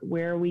where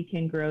we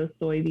can grow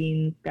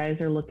soybeans.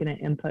 Guys are looking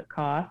at input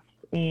costs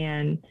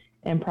and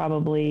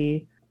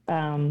probably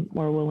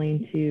more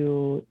willing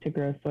to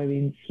grow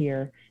soybeans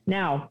here.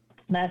 Now,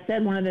 that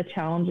said, one of the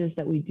challenges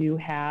that we do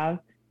have,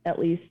 at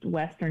least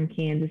Western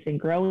Kansas, in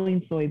growing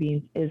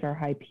soybeans is our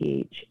high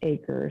pH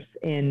acres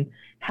and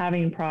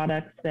having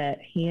products that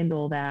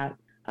handle that.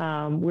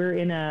 We're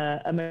in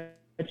a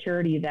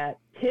maturity that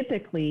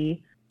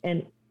typically,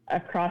 and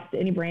across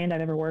any brand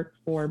I've ever worked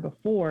for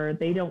before,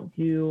 they don't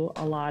do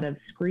a lot of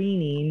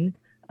screening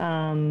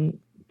from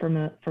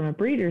a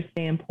breeder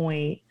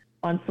standpoint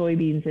on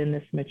soybeans in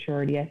this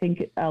maturity. I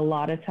think a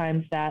lot of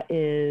times that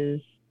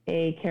is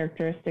a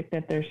characteristic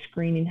that they're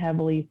screening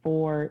heavily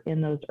for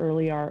in those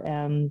early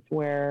RMs,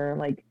 where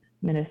like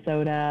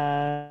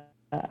Minnesota,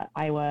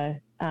 Iowa,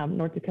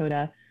 North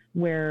Dakota,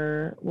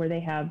 where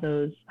they have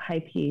those high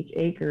pH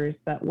acres.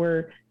 But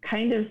we're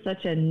kind of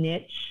such a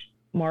niche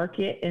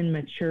market in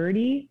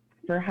maturity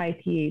for high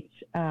pH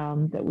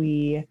that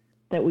we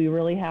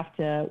really have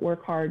to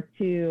work hard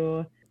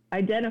to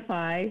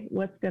identify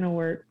what's going to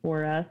work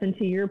for us. And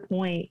to your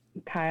point,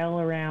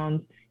 Kyle,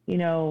 around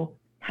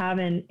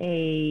having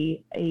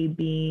a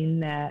bean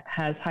that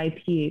has high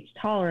pH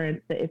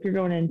tolerance, that if you're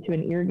going into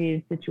an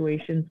irrigated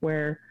situations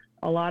where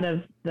a lot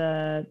of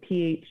the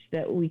pH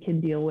that we can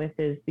deal with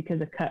is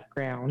because of cut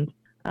ground.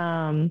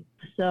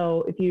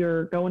 So if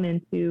you're going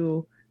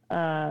into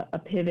a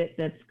pivot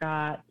that's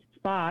got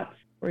spots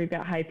where you've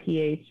got high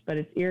pH, but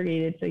it's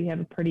irrigated, so you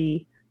have a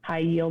pretty high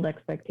yield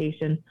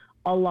expectation.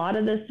 A lot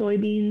of the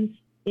soybeans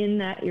in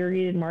that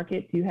irrigated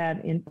market do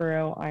have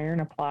in-furrow iron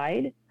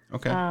applied.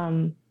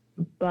 Okay.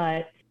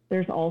 But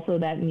there's also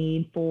that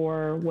need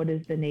for what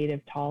is the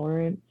native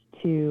tolerance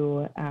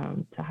to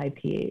high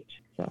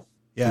pH. So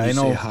yeah, I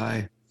know. Say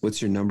high.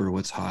 What's your number?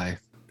 What's high?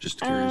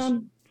 Just curious.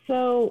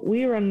 So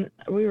we run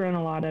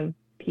a lot of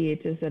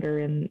pHs that are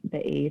in the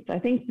 8s. I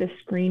think the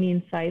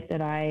screening site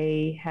that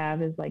I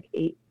have is like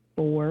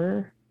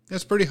 8.4.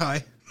 That's pretty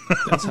high.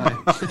 That's high.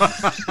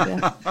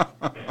 Yeah.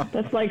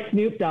 That's like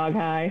Snoop Dogg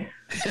high.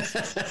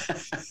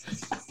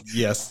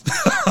 Yes.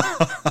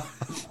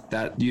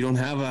 That you don't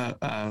have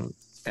a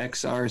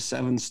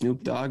XR7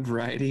 Snoop Dogg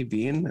variety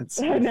bean? That's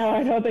no,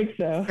 I don't think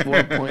so.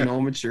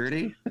 4.0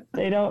 maturity.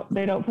 They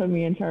don't put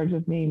me in charge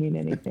of naming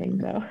anything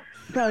though.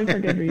 Probably for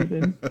good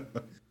reason.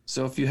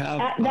 So if you have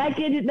that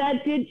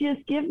did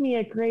just give me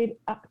a great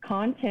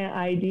content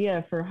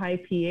idea for high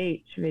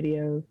pH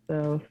videos.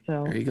 So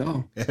there you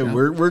go. Yeah.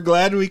 We're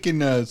glad we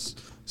can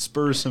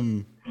spur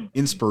some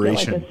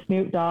inspiration. Like a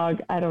Snoop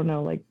Dogg, I don't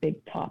know, like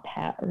big top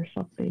hat or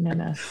something,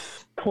 and a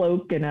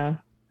cloak and I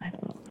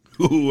don't know.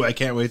 Ooh, I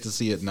can't wait to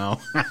see it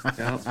now.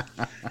 Yeah.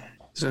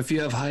 So if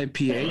you have high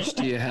pH,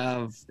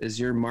 is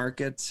your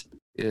market,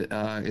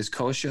 is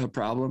kochia a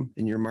problem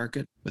in your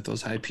market with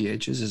those high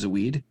pHs as a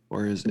weed,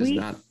 or is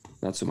not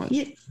so much?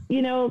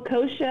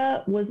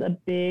 Kochia was a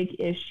big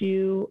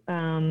issue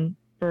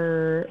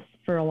for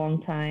a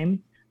long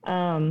time.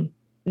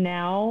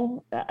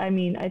 Now, I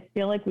mean, I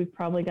feel like we've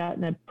probably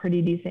gotten a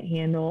pretty decent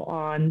handle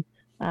on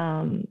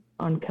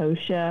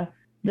kochia.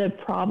 The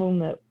problem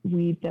that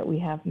we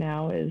have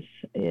now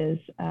is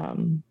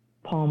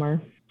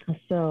palmer.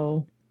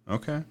 So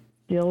okay,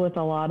 deal with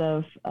a lot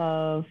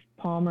of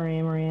palmer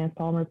amaranth,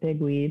 palmer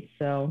pigweed.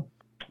 So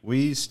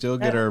we still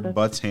get our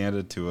butts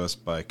handed to us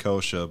by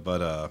kochia,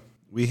 but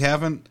we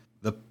haven't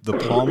the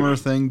palmer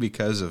thing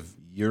because of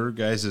your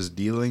guys'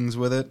 dealings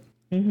with it.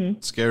 Mm-hmm.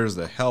 Scares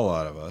the hell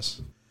out of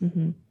us.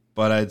 Mm-hmm.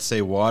 But I'd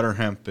say water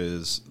hemp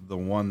is the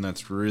one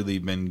that's really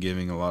been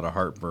giving a lot of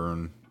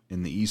heartburn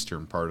in the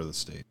eastern part of the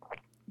state.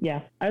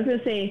 Yeah, I was going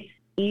to say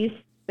east,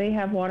 they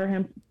have water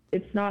hemp.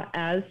 It's not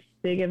as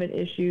big of an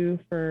issue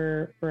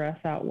for us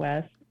out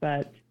west,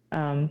 but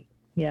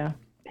yeah,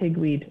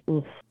 pigweed.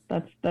 Oof,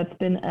 that's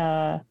been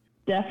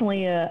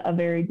definitely a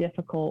very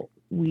difficult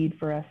weed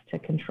for us to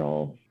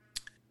control.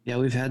 Yeah,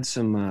 we've had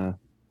some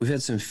we've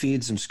had some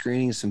feeds, some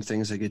screenings, some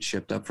things that get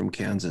shipped up from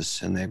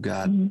Kansas, and they've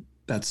got,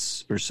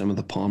 that's where some of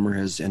the Palmer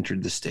has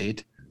entered the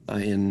state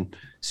in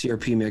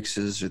CRP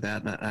mixes or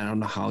that. And I don't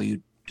know how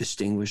you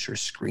distinguish or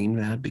screen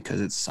that, because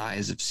its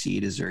size of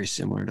seed is very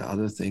similar to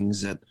other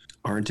things that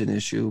aren't an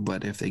issue,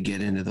 but if they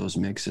get into those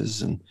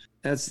mixes, and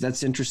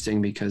that's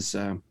interesting, because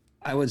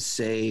I would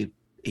say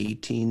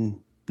 18,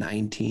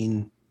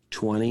 19,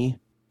 20,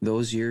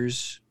 those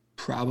years,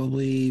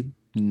 probably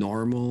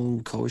normal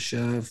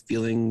kochia,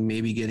 feeling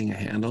maybe getting a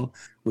handle.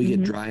 We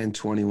get dry in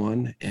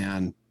 21,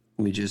 and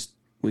we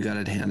got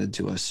it handed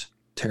to us.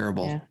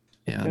 Terrible.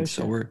 Yeah. And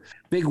so we're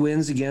big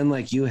wins again,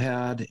 like you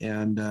had,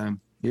 and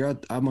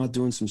I'm out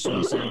doing some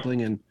soil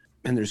sampling, and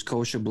there's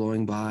kochia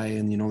blowing by,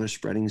 and they're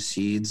spreading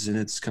seeds, and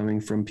it's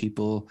coming from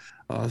people,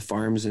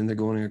 farms, and they're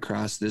going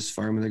across this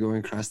farm, and they're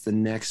going across the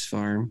next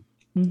farm.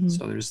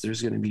 So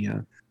there's going to be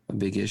a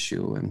big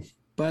issue,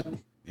 but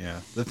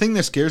the thing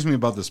that scares me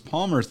about this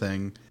Palmer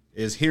thing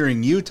is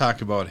hearing you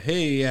talk about,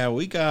 hey, yeah,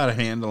 we got a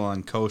handle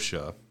on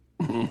kochia,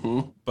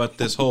 but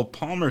this whole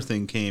Palmer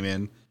thing came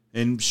in,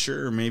 and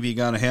sure, maybe you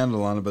got a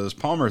handle on it, but this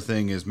Palmer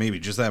thing is maybe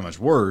just that much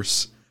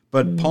worse.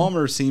 But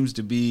Palmer seems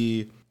to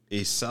be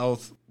a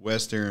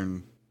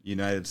southwestern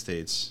United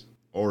States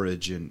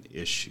origin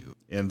issue.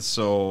 And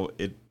so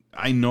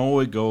I know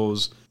it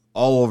goes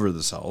all over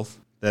the South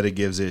that it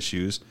gives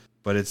issues,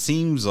 but it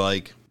seems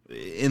like,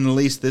 and at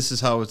least this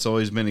is how it's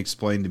always been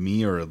explained to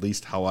me, or at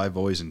least how I've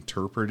always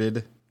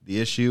interpreted the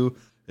issue,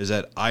 is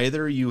that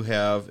either you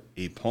have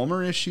a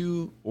Palmer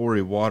issue or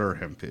a water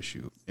hemp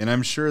issue. And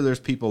I'm sure there's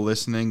people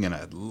listening, and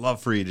I'd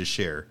love for you to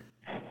share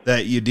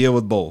that you deal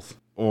with both.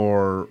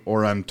 Or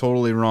I'm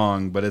totally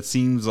wrong, but it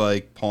seems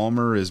like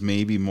Palmer is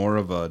maybe more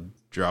of a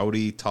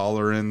droughty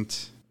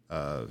tolerant,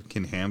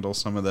 can handle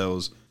some of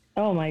those.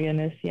 Oh my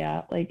goodness,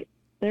 yeah. Like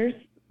there's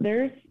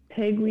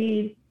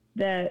pigweed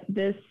that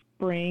this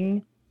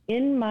spring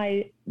in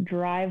my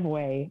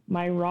driveway,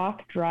 my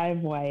rock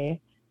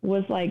driveway,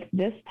 was like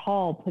this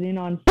tall, putting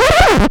on.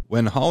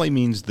 When Holly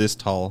means this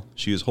tall,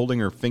 she is holding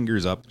her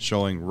fingers up,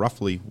 showing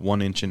roughly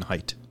 1 inch in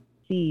height.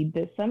 Seed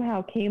that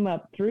somehow came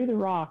up through the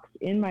rocks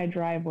in my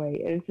driveway.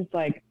 It's just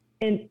like,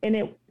 and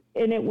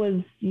it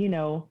was,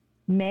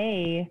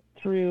 May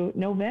through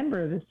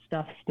November, this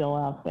stuff's still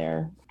out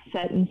there,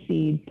 setting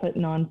seed,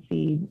 putting on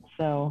seed.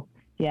 So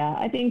yeah,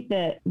 I think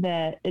that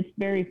it's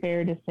very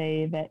fair to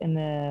say that in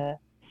the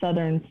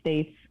southern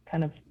states,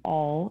 kind of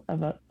all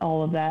of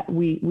that,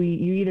 you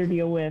either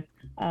deal with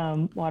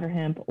water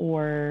hemp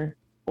or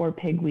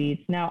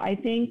pigweeds. Now, I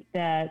think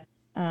that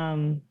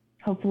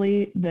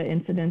hopefully the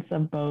incidents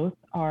of both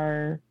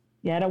are,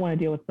 I don't want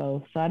to deal with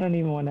both, so I don't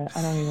even want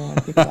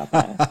to think about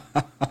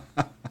that.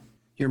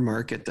 Your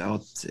market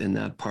out in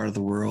that part of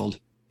the world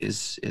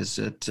is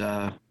it?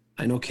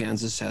 I know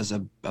Kansas has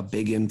a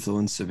big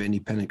influence of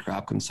independent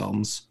crop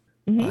consultants.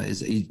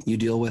 You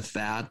deal with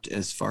that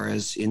as far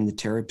as in the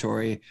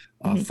territory,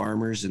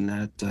 farmers and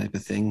that type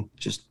of thing?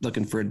 Just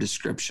looking for a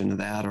description of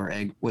that, or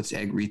what's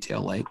ag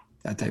retail like,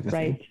 that type of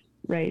thing.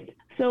 Right.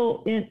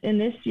 So in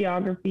this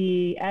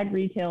geography, ag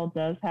retail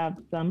does have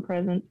some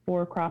presence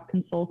for crop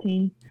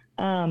consulting,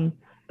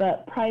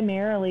 but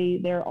primarily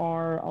there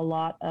are a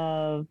lot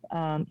of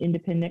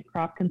independent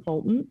crop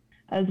consultants,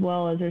 as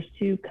well as there's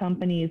two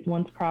companies.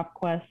 One's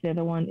CropQuest, the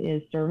other one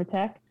is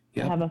Servitech.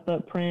 Yep. Have a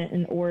footprint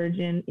and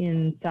origin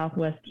in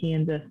Southwest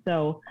Kansas.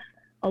 So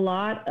a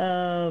lot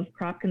of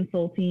crop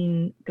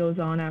consulting goes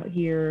on out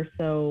here.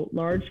 So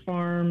large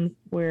farms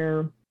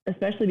where,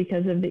 especially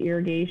because of the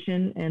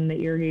irrigation and the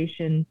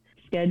irrigation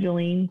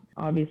scheduling,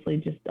 obviously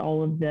just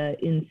all of the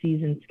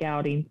in-season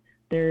scouting,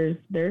 there's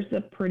a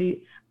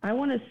pretty, I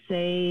want to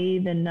say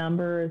the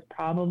number is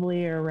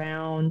probably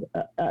around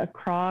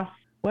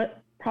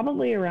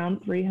probably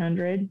around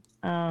 300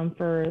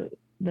 for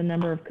the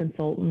number of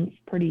consultants,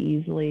 pretty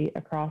easily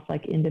across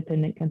like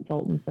independent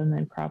consultants and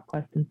then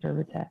CropQuest and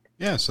Servitech.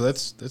 Yeah, so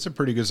that's a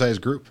pretty good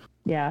sized group.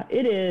 Yeah,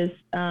 it is.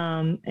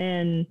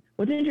 And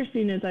what's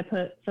interesting is I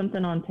put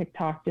something on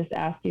TikTok just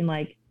asking,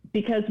 like,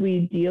 because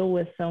we deal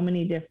with so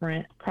many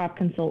different crop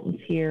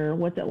consultants here,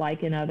 what's it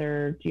like in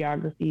other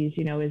geographies?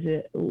 Is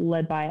it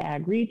led by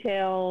ag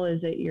retail? Is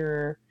it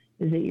your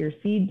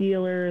seed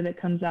dealer that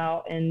comes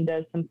out and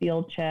does some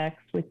field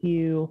checks with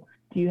you?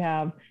 Do you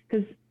have,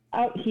 because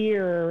out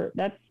here,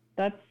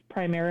 that's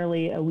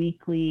primarily a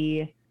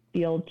weekly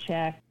field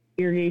check,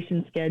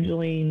 irrigation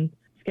scheduling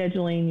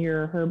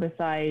your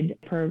herbicide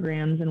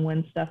programs and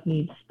when stuff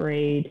needs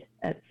sprayed,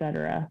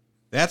 etc.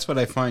 That's what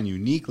I find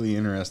uniquely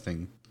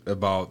interesting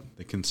about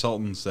the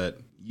consultants that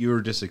you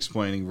were just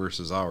explaining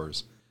versus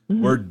ours.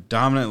 We're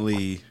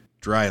dominantly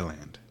dry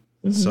land.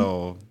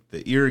 So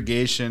the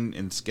irrigation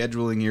and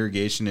scheduling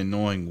irrigation and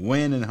knowing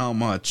when and how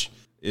much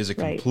is a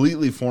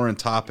completely foreign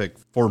topic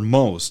for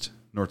most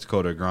North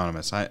Dakota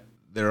agronomists.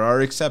 There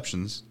are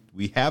exceptions.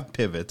 We have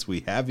pivots,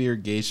 we have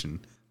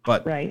irrigation,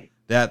 but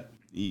that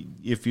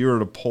if you were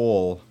to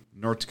poll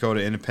North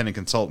Dakota independent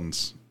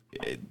consultants,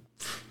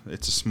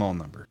 it's a small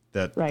number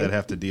that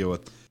have to deal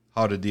with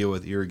how to deal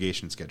with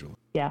irrigation scheduling.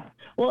 Yeah.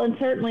 Well, and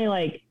certainly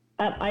like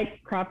I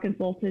crop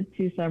consulted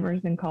 2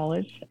 summers in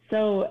college.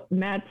 So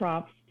mad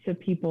props to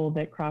people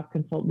that crop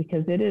consult,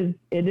 because it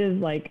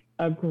is like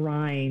a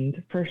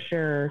grind for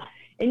sure.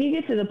 And you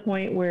get to the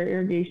point where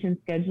irrigation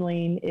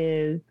scheduling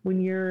is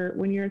when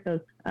you're at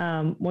those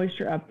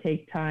moisture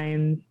uptake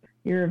times,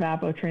 your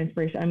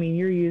evapotranspiration, I mean,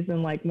 you're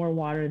using like more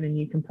water than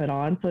you can put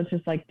on. So it's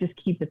just like, just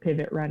keep the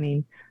pivot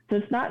running. So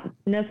it's not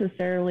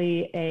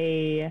necessarily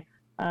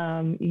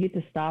you get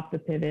to stop the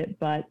pivot,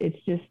 but it's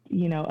just,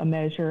 a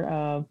measure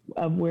of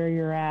where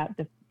you're at.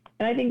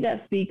 And I think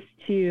that speaks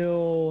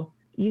to,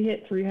 you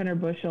hit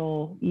 300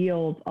 bushel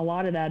yields. A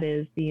lot of that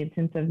is the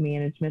intensive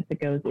management that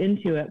goes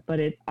into it, but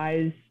it's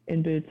eyes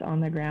and boots on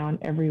the ground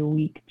every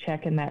week,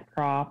 checking that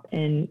crop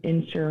and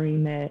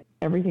ensuring that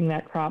everything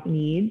that crop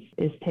needs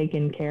is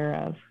taken care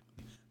of.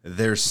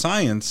 There's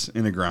science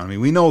in agronomy.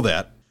 We know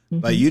that,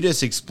 but you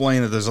just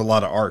explained that there's a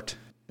lot of art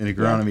in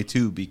agronomy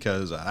too,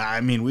 because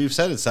we've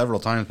said it several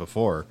times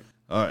before.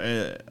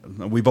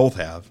 We both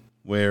have,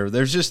 where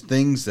there's just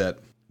things that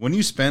when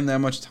you spend that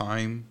much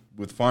time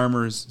with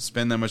farmers,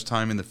 spend that much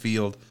time in the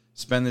field,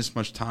 spend this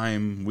much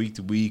time week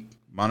to week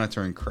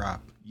monitoring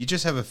crop, you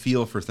just have a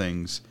feel for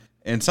things.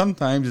 And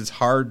sometimes it's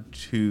hard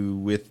to,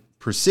 with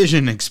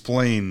precision,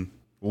 explain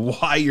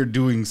why you're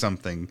doing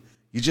something.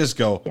 You just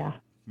go,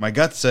 my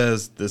gut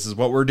says this is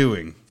what we're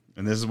doing,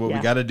 and this is what we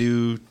got to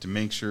do to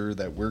make sure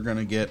that we're going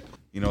to get,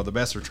 the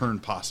best return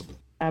possible.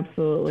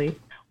 Absolutely.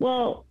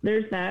 Well,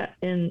 there's that.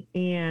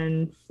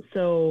 And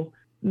so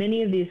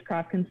many of these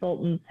crop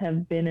consultants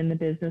have been in the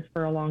business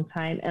for a long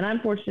time. And I'm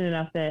fortunate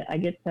enough that I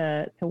get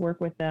to work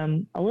with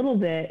them a little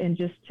bit and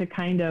just to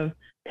kind of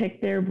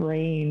pick their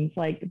brains,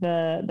 like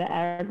the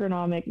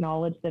agronomic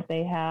knowledge that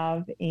they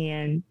have,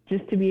 and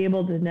just to be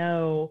able to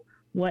know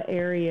what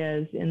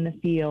areas in the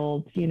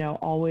field,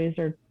 always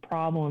are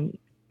problem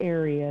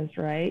areas,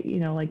 right?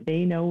 Like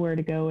they know where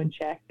to go and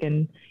check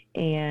and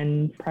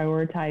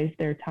prioritize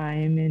their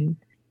time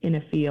in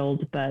a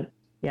field. But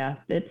yeah,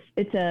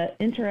 it's a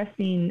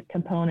interesting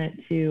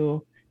component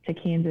to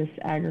Kansas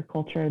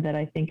agriculture that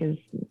I think is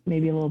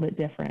maybe a little bit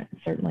different,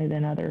 certainly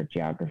than other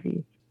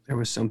geographies. There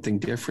was something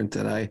different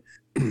that I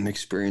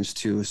experienced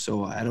too.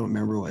 So I don't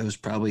remember, it was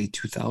probably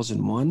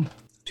 2001,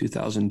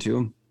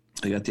 2002.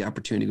 I got the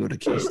opportunity to go to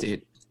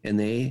K-State, and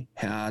they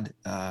had,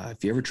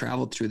 if you ever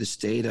traveled through the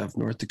state of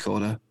North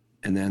Dakota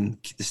and then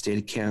the state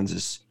of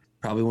Kansas,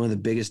 probably one of the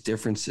biggest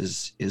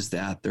differences is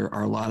that there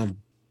are a lot of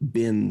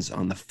bins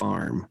on the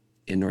farm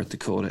in North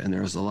Dakota, and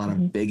there was a lot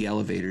of big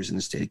elevators in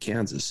the state of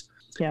Kansas.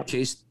 Yep.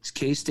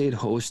 K-State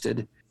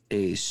hosted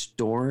a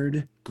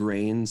stored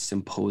grain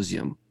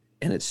symposium,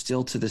 and it's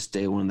still to this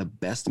day one of the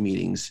best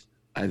meetings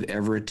I've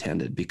ever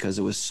attended, because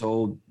it was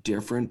so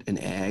different in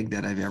ag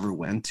that I've ever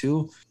went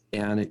to.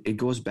 And it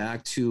goes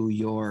back to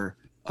your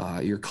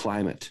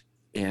climate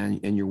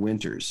and your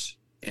winters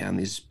and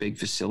these big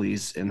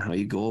facilities and how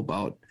you go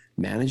about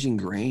managing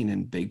grain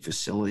in big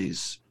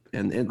facilities.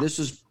 And this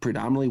was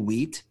predominantly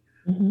wheat,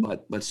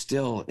 but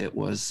still it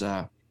was,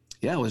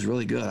 it was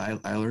really good.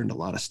 I learned a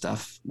lot of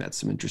stuff, met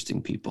some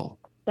interesting people.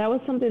 That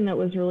was something that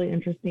was really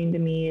interesting to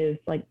me, is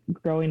like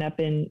growing up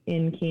in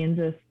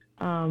Kansas.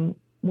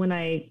 When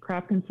I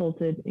crop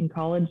consulted in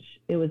college,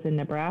 it was in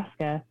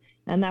Nebraska.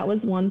 And that was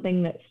one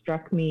thing that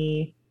struck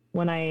me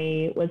when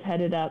I was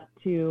headed up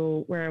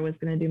to where I was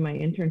going to do my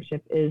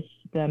internship, is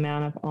the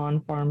amount of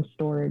on-farm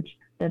storage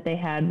that they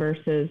had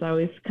versus, I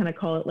always kind of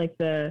call it like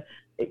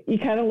you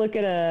kind of look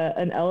at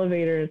an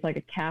elevator as like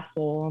a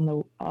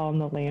castle on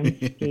the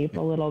landscape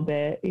a little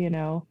bit,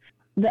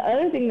 The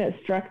other thing that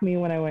struck me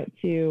when I went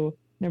to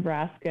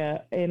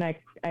Nebraska, and I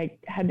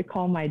had to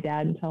call my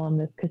dad and tell him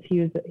this because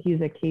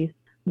he's a case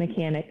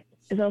mechanic,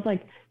 is I was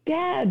like,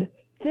 Dad,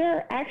 there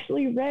are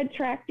actually red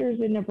tractors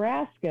in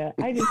Nebraska.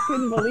 I just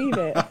couldn't believe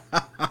it.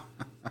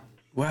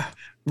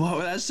 Well,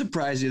 that's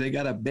surprising. They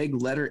got a big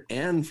letter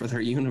N for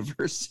their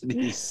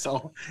university.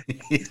 So,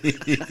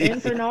 N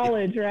for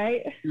knowledge,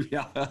 right?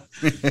 Yeah.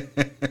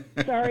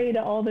 Sorry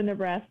to all the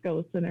Nebraska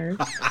listeners.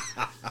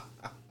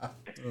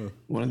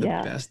 One of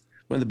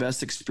the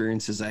best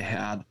experiences I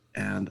had,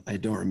 and I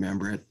don't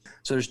remember it.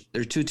 So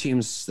there are two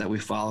teams that we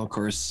follow, of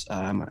course.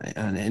 I'm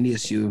an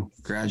NDSU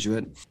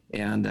graduate,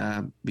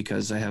 and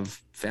because I have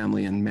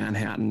family in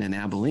Manhattan and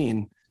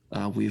Abilene,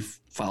 we've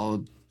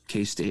followed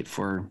K-State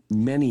for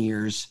many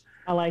years.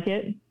 I like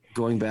it.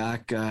 Going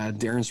back,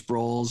 Darren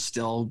Sproles,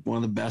 still one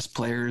of the best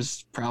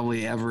players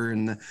probably ever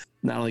in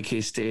not only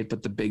K-State,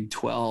 but the Big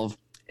 12.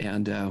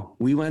 And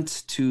we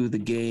went to the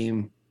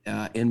game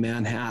in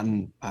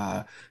Manhattan.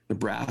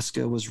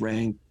 Nebraska was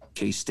ranked.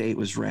 K-State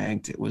was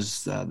ranked. It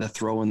was the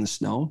throw in the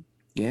snow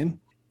game.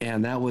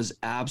 And that was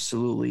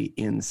absolutely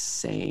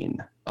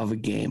insane of a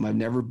game. I've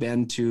never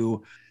been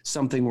to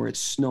something where it's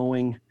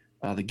snowing.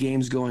 The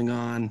game's going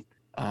on.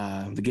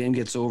 The game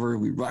gets over.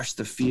 We rush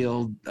the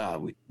field.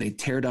 They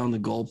tear down the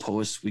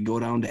goalposts. We go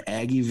down to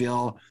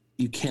Aggieville.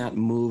 You can't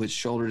move. It's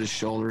shoulder to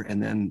shoulder.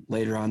 And then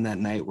later on that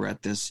night, we're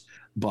at this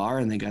bar,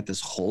 and they got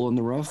this hole in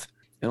the roof.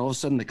 And all of a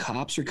sudden, the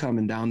cops are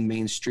coming down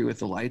Main Street with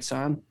the lights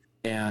on.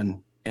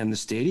 And the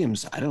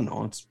stadium's, I don't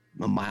know, it's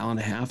 1.5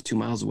 miles, 2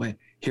 miles away.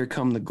 here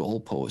come the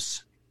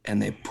goalposts,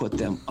 and they put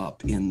them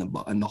up in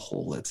the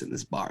hole that's in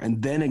this bar.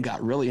 And then it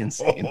got really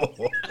insane.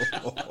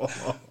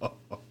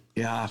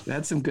 Yeah, we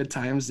had some good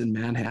times in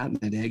Manhattan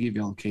at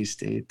Aggieville,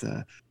 K-State.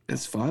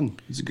 It's fun.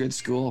 It's a good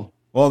school.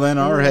 Well, then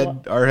our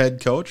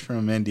head coach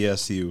from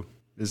NDSU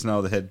is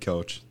now the head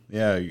coach.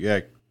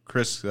 Yeah,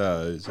 Chris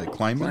is it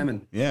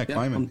Kleiman? Yeah,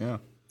 Kleiman. Yeah,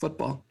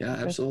 football. Yeah,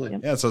 absolutely.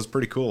 Yeah, so it's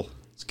pretty cool.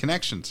 It's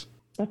connections.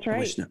 That's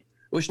right. I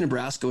wish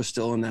Nebraska was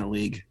still in that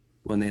league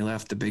when they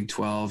left the Big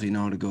 12,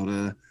 to go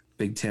to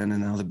Big 10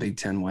 and now the Big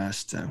 10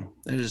 West.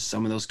 There's just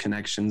some of those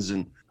connections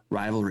and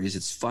rivalries.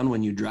 It's fun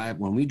when we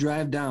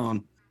drive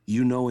down,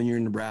 when you're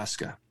in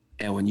Nebraska.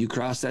 And when you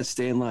cross that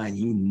state line,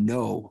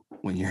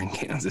 when you're in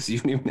Kansas. You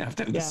don't even have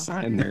to have the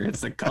sign there.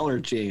 It's the color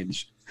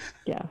change.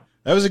 Yeah.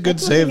 That was a good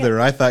save there.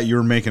 I thought you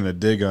were making a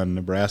dig on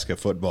Nebraska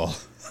football.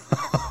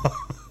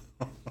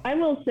 I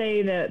will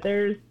say that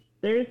there's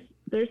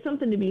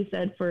something to be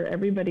said for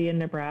everybody in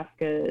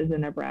Nebraska is a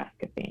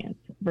Nebraska fan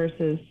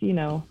versus, you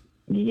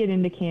get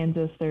into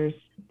Kansas,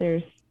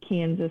 there's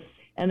Kansas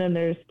and then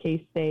there's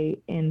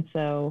K-State. And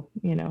so,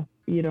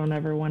 you don't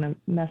ever want to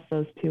mess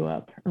those two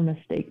up or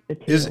mistake the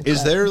two.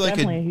 Is there like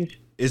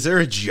is there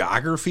a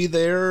geography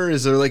there?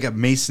 Is there like a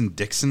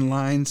Mason-Dixon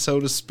line, so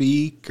to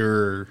speak?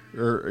 Or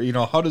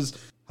how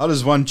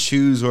does one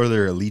choose where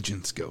their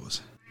allegiance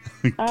goes?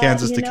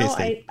 Kansas to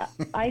K-State.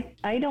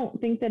 I don't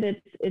think that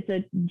it's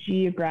a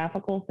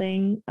geographical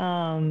thing.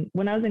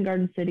 When I was in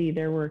Garden City,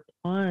 there were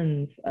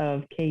tons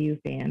of KU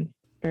fans.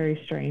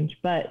 Very strange,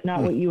 but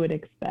not what you would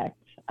expect.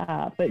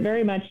 But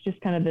very much just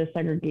kind of the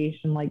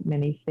segregation, like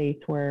many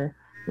states, where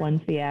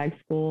one's the ag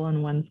school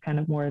and one's kind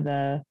of more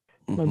the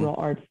liberal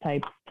arts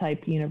type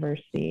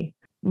university.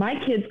 My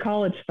kids'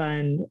 college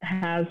fund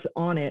has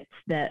on it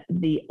that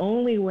the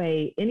only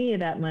way any of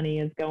that money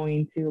is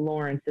going to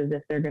Lawrence is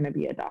if they're going to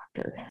be a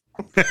doctor.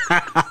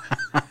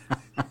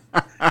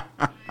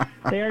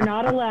 They are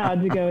not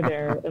allowed to go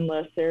there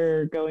unless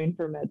they're going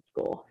for med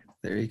school.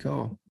 There you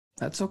go.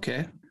 That's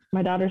okay.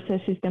 My daughter says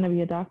she's going to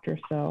be a doctor,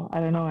 so I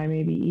don't know. I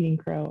may be eating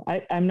crow.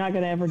 I'm not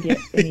going to ever get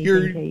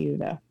anything KU,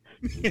 though.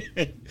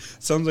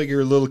 Sounds like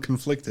you're a little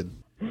conflicted.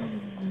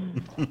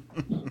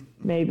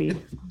 Maybe.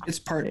 It's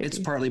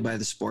partly by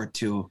the sport,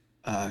 too.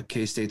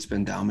 K-State's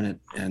been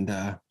dominant,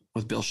 and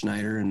with Bill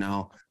Schneider and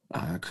now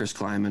Chris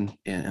Kleiman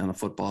on the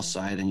football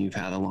side, and you've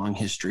had a long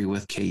history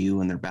with KU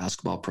and their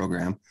basketball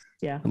program.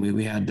 Yeah. And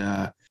we had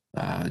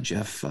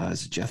Jeff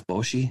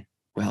Boschee.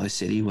 Valley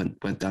City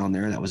went down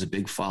there. That was a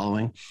big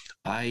following.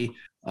 I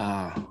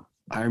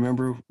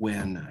remember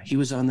when he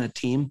was on that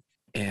team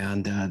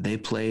and they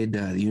played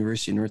the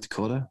University of North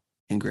Dakota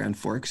in Grand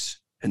Forks.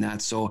 And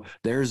so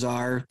there's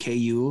our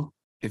KU,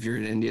 if you're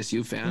an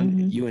NDSU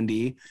fan,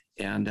 UND.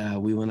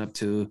 And we went up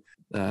to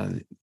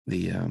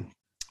the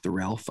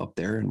Ralph up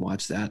there and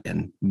watched that.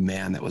 And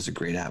man, that was a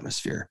great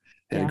atmosphere.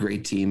 They had a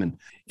great team.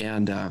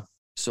 And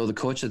so the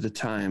coach at the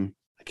time,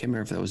 I can't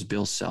remember if that was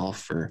Bill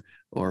Self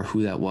or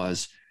who that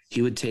was.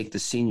 He would take the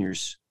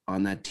seniors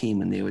on that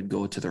team and they would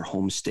go to their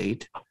home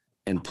state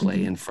and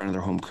play in front of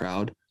their home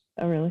crowd.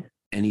 Oh, really?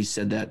 And he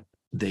said that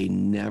they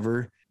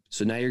never.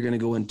 So now you're going to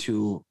go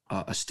into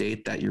a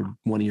state that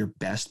one of your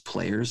best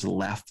players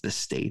left the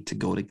state to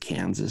go to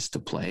Kansas to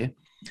play.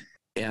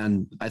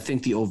 And I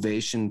think the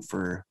ovation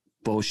for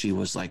Boschee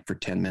was like for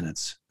 10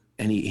 minutes.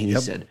 And he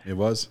said, it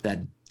was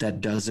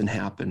that doesn't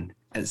happen.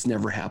 It's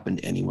never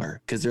happened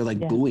anywhere because they're like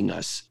booing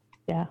us.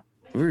 Yeah.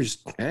 We were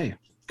just, hey,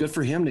 good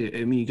for him.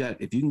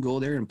 If you can go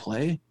there and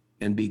play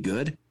and be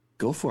good,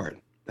 go for it.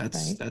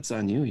 That's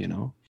on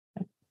you,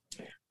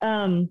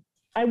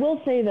 I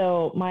will say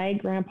though, my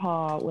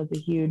grandpa was a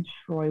huge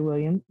Roy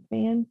Williams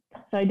fan.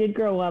 So I did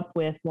grow up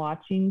with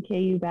watching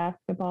KU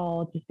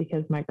basketball just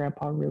because my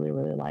grandpa really,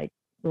 really liked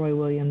Roy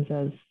Williams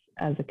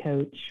as a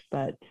coach.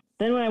 But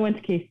then when I went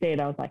to K-State,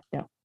 I was like,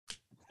 no.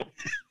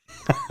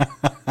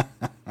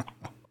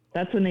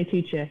 That's when they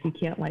teach you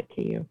can't like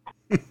KU.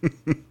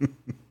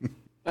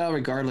 Well,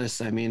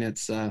 regardless,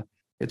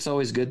 it's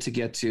always good to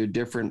get to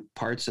different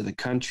parts of the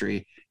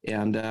country.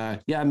 And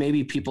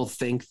maybe people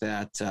think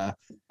that,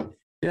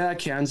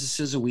 Kansas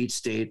is a wheat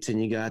state and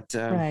you got,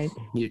 the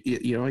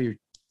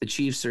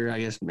Chiefs are, I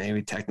guess,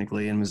 maybe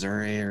technically in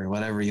Missouri or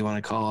whatever you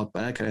want to call it,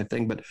 but that kind of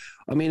thing. But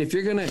I mean,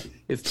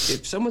 if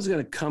someone's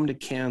going to come to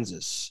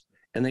Kansas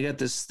and they got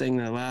this thing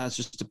that it's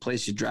just a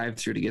place you drive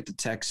through to get to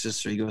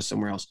Texas or you go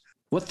somewhere else,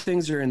 what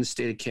things are in the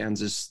state of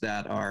Kansas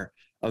that are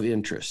of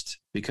interest?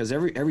 Because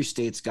every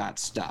state's got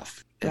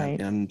stuff.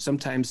 Right. And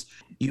sometimes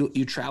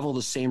you travel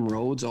the same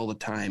roads all the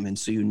time. And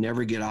so you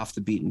never get off the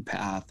beaten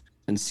path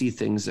and see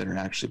things that are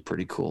actually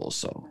pretty cool.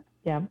 So,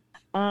 yeah.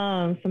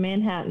 So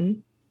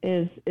Manhattan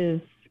is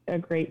a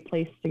great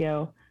place to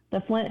go.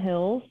 The Flint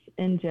Hills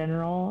in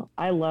general,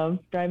 I love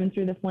driving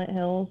through the Flint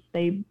Hills.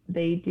 They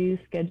do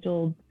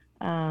scheduled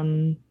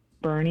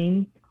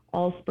burning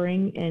all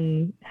spring,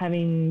 and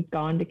having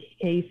gone to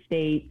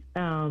K-State,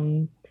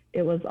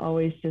 it was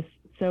always just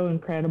so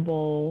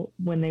incredible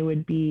when they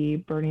would be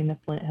burning the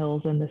Flint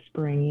Hills in the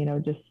spring,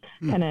 just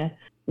kind of,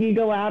 you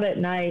go out at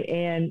night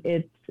and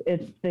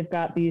they've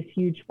got these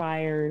huge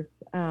fires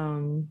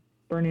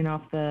burning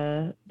off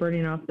the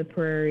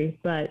prairie.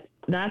 But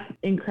that's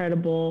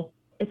incredible.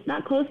 It's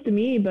not close to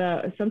me,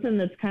 but something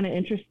that's kind of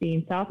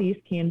interesting. Southeast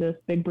Kansas,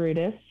 Big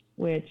Brutus,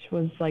 which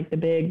was like the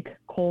big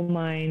coal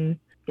mine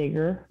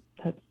digger.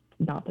 That's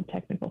not the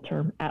technical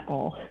term at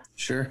all.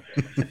 Sure.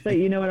 But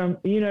you know what I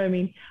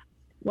mean.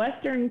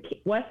 Western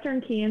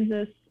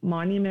Kansas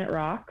Monument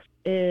Rocks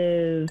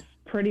is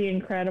pretty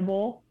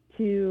incredible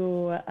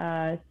to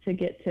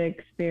get to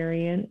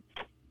experience.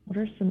 What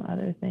are some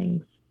other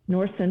things?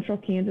 North Central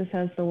Kansas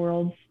has the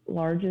world's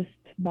largest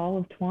ball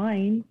of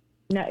twine.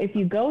 Now, if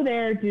you go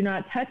there, do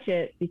not touch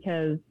it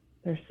because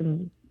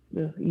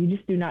you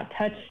just do not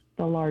touch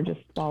the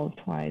largest ball of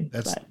twine.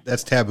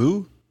 That's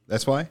taboo.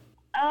 That's why.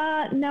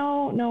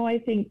 No. I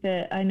think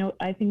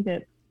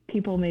that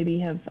people maybe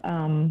have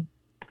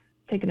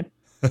taken it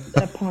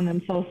upon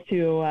themselves to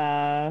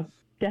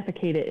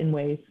defecate it in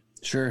ways.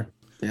 Sure.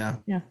 Yeah.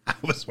 I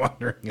was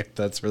wondering if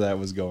that's where that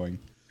was going.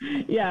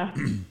 Yeah.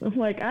 I'm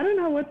like, I don't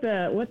know what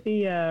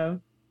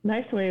the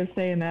nice way of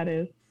saying that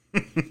is.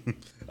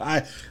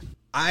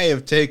 I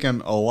have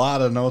taken a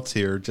lot of notes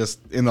here just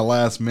in the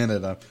last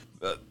minute.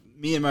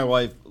 Me and my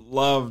wife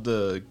love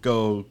to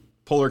go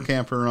polar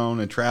camp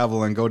around and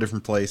travel and go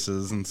different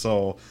places. And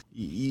so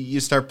you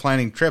start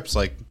planning trips.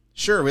 Like,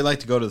 sure, we like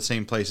to go to the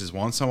same places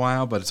once in a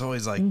while, but it's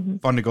always like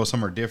fun to go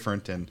somewhere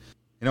different. And,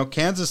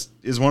 Kansas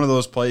is one of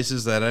those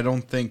places that I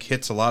don't think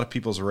hits a lot of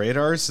people's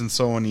radars. And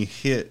so when you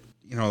hit,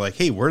 like,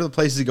 hey, where are the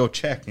places to go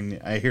check?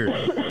 And I hear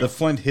the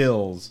Flint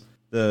Hills,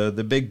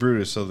 the Big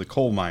Brutus, so the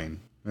coal mine.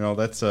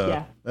 That's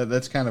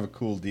that's kind of a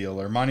cool deal.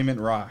 Or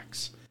Monument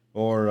Rocks,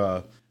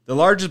 or the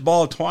largest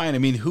ball of twine. I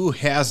mean, who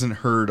hasn't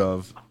heard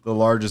of the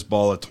largest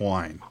ball of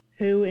twine?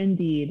 Who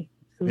indeed?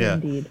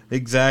 Indeed?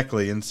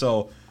 Exactly. And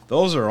so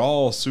those are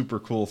all super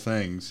cool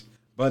things.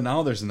 But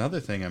now there's another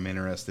thing I'm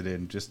interested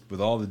in, just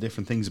with all the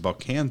different things about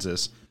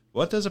Kansas.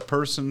 What does a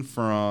person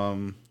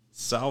from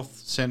South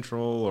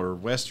Central or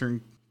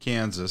Western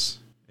Kansas,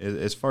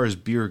 as far as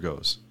beer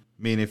goes?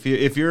 I mean, if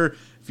you're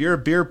a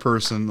beer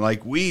person,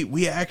 like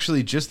we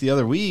actually just the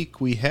other week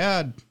we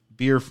had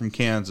beer from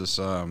Kansas.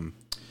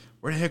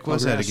 Where the heck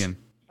was that again?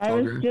 I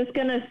was just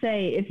gonna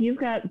say, if you've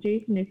got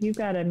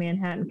a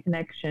Manhattan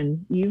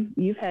connection,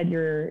 you've had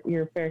your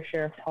fair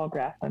share of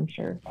Tallgrass, I'm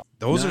sure.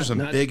 Those are some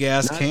big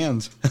ass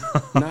cans.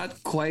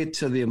 Not quite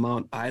to the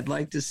amount I'd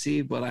like to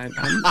see, but I'm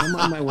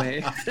on my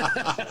way.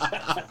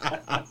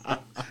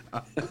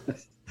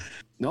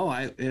 No,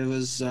 it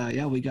was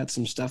we got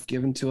some stuff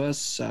given to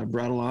us,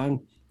 brought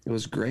along. It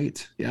was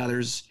great. Yeah,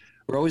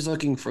 we're always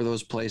looking for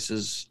those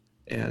places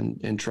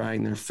and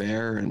trying their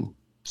fare and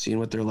seeing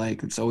what they're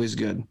like. It's always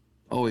good.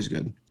 Always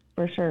good.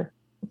 For sure.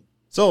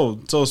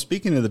 So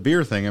speaking of the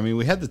beer thing, I mean,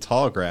 we had the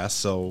Tallgrass,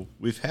 so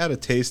we've had a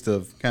taste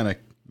of kind of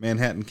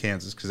Manhattan,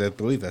 Kansas, because I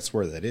believe that's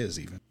where that is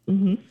even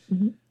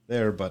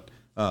there. But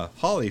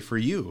Holly, for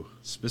you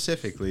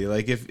specifically,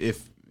 like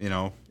if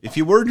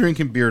you were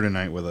drinking beer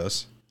tonight with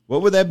us,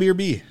 what would that beer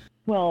be?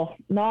 Well,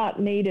 not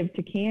native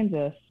to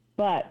Kansas,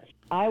 but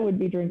I would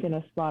be drinking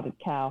a Spotted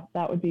Cow.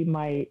 That would be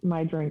my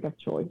drink of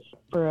choice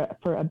for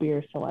a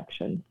beer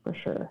selection, for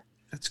sure.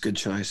 That's a good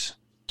choice.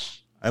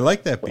 I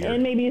like that beer.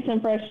 And maybe some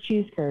fresh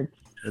cheese curds.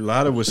 A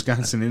lot of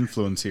Wisconsin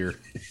influence here.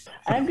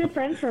 I have good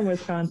friends from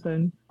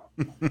Wisconsin.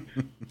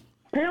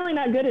 Apparently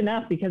not good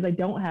enough because I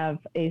don't have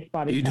a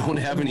Spotted Cow. You don't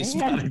have any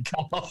Spotted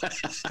Cow.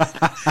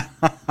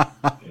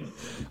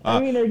 I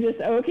mean, they're just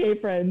okay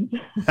friends.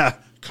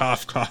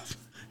 Cough, cough.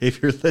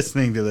 If you're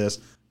listening to this,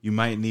 you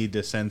might need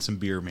to send some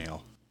beer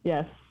mail.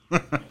 Yes.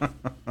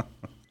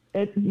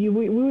 We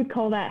would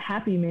call that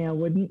Happy Mail,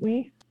 wouldn't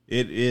we?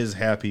 It is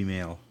Happy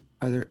Mail.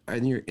 Are there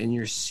in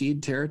your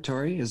seed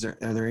territory?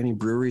 Are there any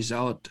breweries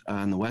out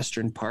on the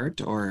western part,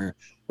 or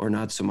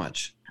not so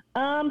much?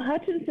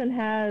 Hutchinson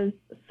has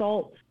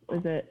Salt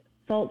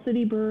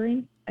City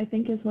Brewing, I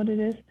think is what it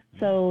is.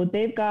 So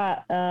they've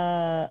got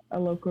a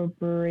local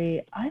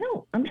brewery.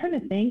 I'm trying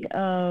to think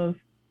of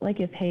like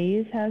if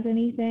Hayes has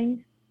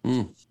anything.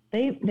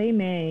 They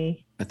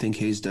may. I think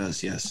Hayes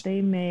does, yes.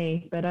 They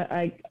may, but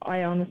I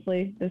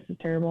honestly, this is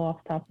terrible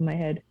off the top of my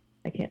head.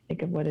 I can't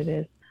think of what it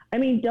is. I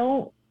mean,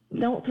 don't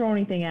throw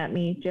anything at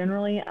me.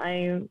 Generally,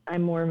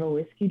 I'm more of a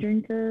whiskey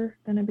drinker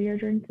than a beer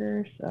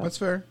drinker. So that's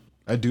fair.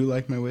 I do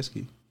like my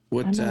whiskey.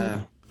 What?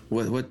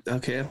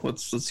 Okay,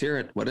 let's hear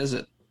it. What is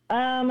it?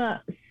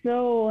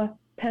 So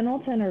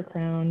Pendleton or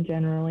Crown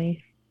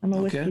generally. I'm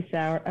a whiskey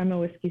sour. I'm a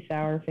whiskey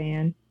sour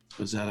fan.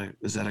 Was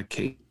that a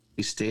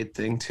K-State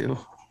thing too?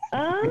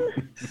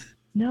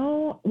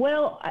 No.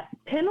 Well,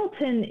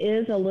 Pendleton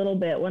is a little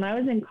bit. When I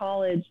was in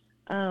college,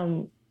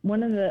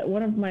 one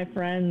of my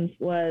friends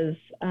was,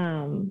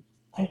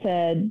 I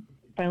said,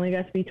 finally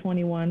got to be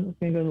 21. I was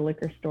going to go to the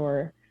liquor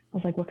store. I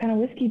was like, what kind of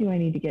whiskey do I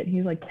need to get? And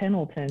he's like,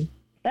 Pendleton.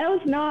 That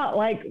was not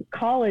like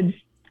college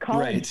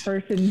right.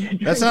 person.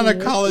 That's not a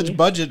college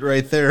budget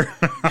right there.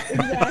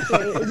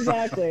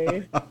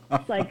 Exactly.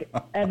 It's like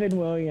Evan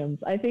Williams.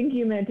 I think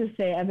you meant to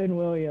say Evan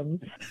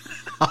Williams.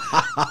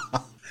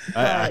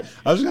 I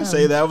was going to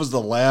say that was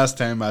the last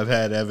time I've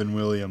had Evan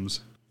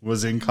Williams.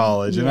 was in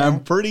college, and I'm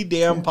pretty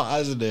damn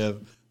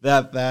positive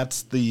that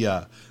that's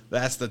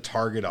the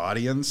target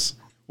audience.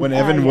 When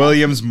Evan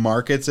Williams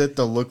markets it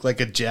to look like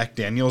a Jack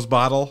Daniels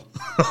bottle.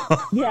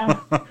 Yeah.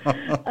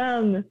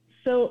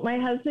 So my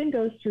husband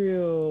goes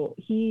through,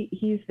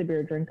 he's the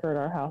beer drinker at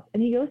our house,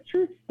 and he goes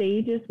through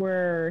stages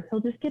where he'll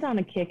just get on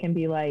a kick and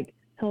be like,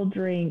 he'll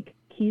drink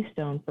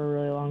Keystone for a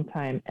really long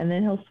time, and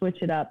then he'll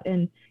switch it up.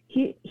 And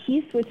he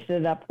switched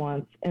it up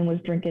once and was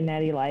drinking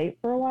Natty Light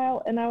for a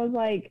while, and I was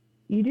like,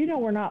 you do know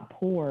we're not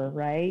poor,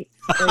 right?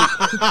 Like,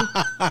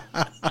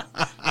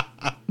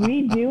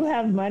 we do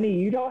have money.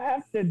 You don't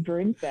have to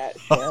drink that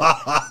shit.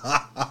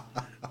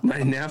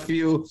 My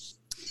nephew,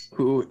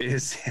 who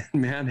is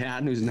in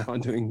Manhattan, who's now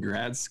doing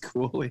grad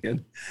school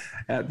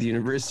at the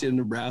University of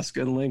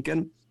Nebraska in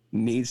Lincoln,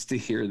 needs to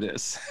hear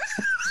this.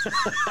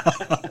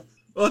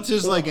 Well, it's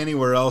just like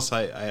anywhere else.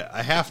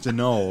 I have to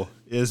know,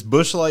 is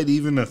Busch Light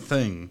even a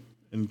thing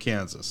in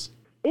Kansas?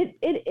 It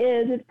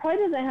is. It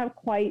probably doesn't have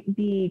quite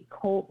the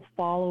cult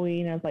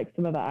following as like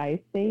some of the I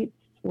states,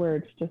 where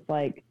it's just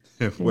like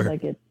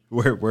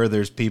where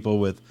there's people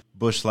with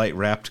Busch Light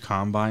wrapped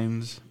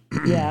combines.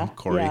 Yeah,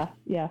 Corey.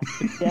 Yeah.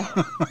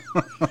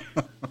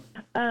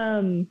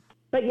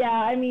 But yeah,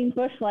 I mean,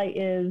 Busch Light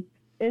is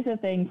a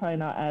thing, probably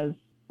not as,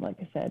 like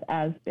I said,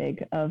 as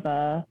big of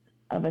a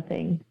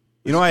thing.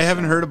 You know, I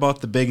haven't heard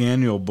about the big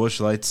annual Busch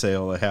Light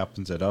sale that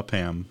happens at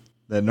Upham.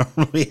 That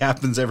normally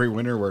happens every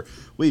winter, where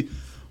we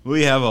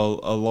have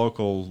a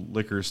local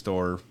liquor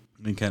store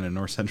in kind of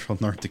north central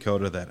North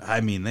Dakota that,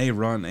 I mean, they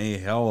run a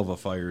hell of a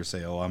fire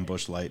sale on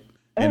Busch Light.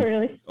 And,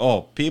 really?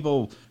 Oh,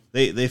 people,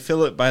 they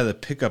fill it by the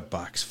pickup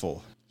box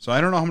full. So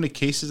I don't know how many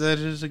cases that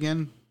is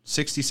again.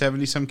 60,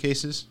 70 some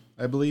cases,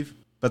 I believe.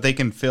 But they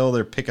can fill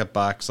their pickup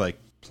box like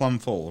plumb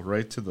full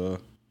right to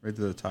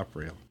the top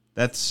rail.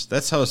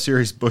 That's how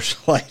serious Busch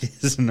Light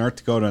is in North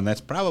Dakota, and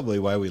that's probably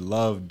why we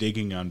love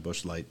digging on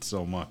Busch Light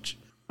so much.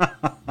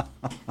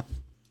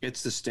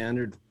 It's the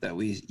standard that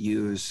we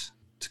use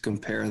to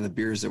compare the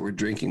beers that we're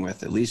drinking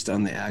with, at least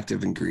on the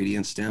active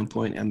ingredient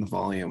standpoint and the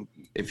volume,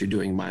 if you're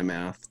doing my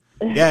math.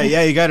 Yeah,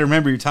 you got to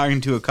remember you're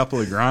talking to a couple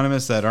of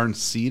agronomists that aren't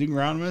seed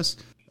agronomists.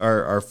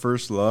 Our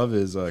first love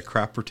is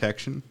crop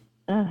protection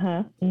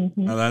on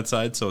that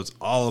side, so it's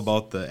all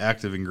about the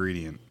active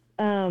ingredient.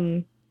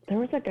 There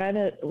was a guy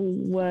that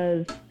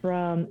was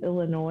from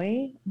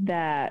Illinois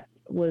that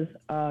was,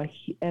 and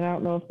I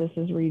don't know if this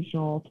is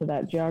regional to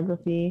that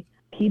geography.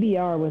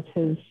 PBR was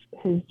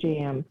his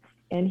jam,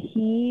 and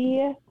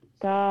he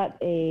got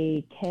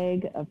a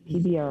keg of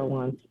PBR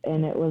once,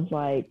 and it was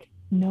like,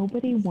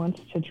 nobody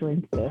wants to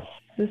drink this.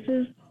 This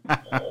is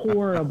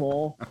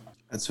horrible.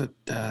 That's what,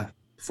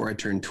 before I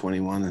turned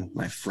 21, and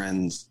my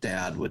friend's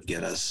dad would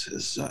get us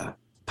his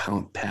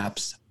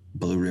Pabst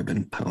Blue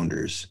Ribbon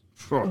Pounders.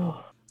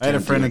 Sure. I had a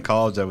friend in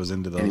college that was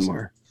into those.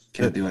 Anymore.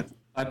 Can't do it.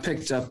 I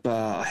picked up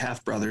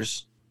Half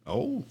Brothers.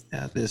 Oh.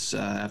 This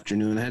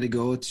afternoon. I had to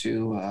go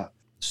to a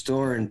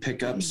store and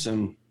pick up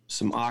some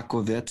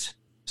Aquavit.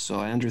 So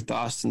Andrew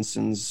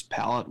Thostenson's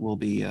palate will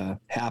be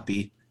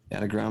happy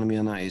at Agronomy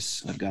on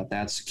Ice. I've got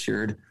that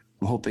secured.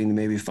 I'm hoping to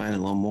maybe find a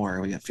little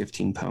more. We got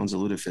 15 pounds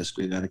of lutefisk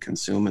we got to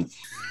consume. And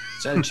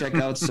so I had to check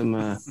out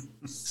some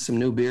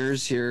new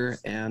beers here.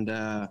 And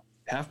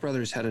Half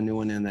Brothers had a new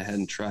one in that I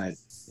hadn't tried.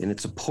 And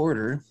it's a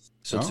porter.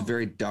 So it's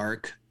very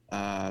dark.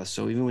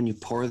 So even when you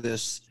pour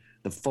this,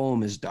 the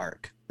foam is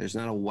dark. There's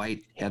not a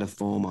white head of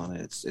foam on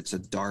it. It's a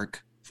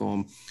dark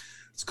foam.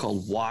 It's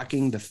called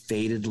Walking the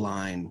Faded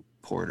Line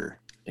Porter.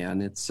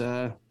 And it's,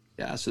 so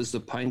this is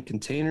the pint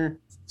container.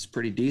 It's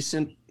pretty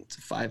decent. It's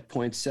a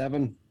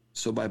 5.7.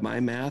 So by my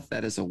math,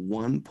 that is a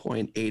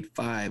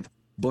 1.85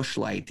 Busch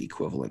Light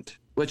equivalent,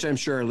 which I'm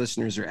sure our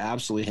listeners are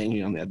absolutely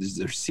hanging on the edge of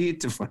their seat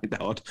to find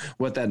out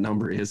what that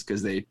number is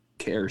because they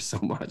care so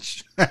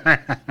much.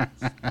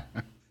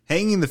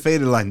 Hanging the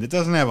Faded Line. That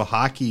doesn't have a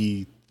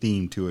hockey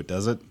theme to it,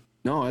 does it?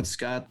 No, it's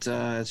got,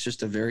 it's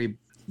just a very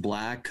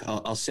black.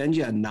 I'll send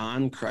you a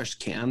non-crushed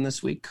can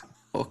this week.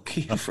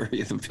 Okay, for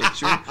you the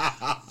picture.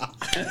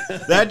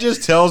 That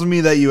just tells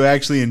me that you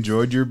actually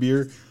enjoyed your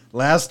beer.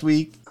 Last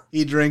week,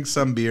 he drank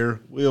some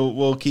beer.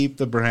 We'll keep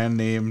the brand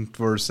name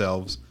to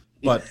ourselves.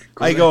 But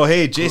I go,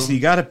 hey, Jason,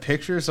 you got a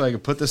picture so I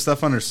can put this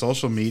stuff on our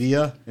social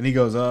media? And he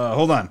goes,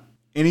 hold on.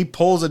 And he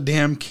pulls a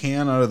damn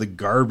can out of the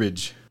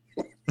garbage.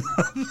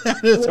 That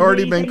has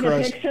already been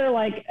crushed. A picture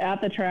like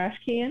at the trash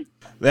can?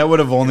 That would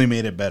have only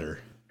made it better.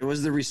 It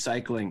was the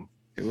recycling.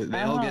 It was,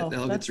 they all get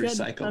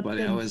recycled, but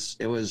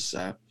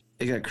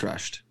it got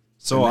crushed.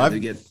 So I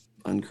get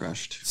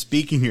uncrushed.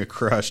 Speaking of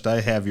crushed,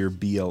 I have your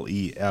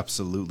BLE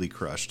absolutely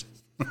crushed.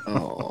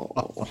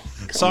 Oh,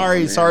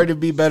 sorry to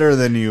be better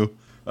than you.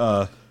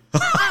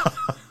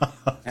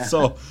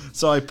 So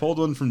I pulled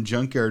one from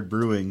Junkyard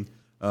Brewing.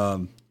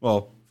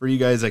 Well, for you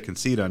guys that can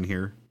see it on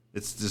here,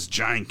 it's this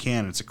giant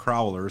can. It's a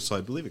crowler, so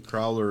I believe a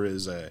crowler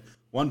is a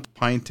 1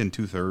 pint and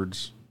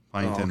 2/3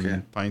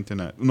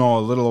 a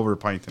little over a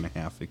pint and a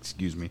half.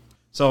 Excuse me.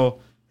 So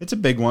it's a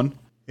big one.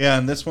 Yeah,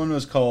 and this one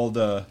was called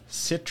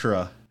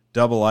Citra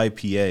Double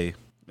IPA.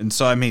 And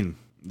so I mean,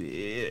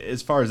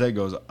 as far as that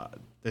goes,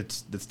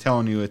 that's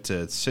telling you it's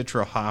a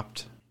Citra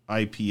hopped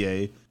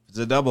IPA. If it's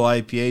a double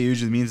IPA,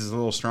 usually means it's a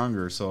little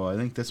stronger. So I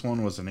think this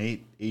one was an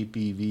 8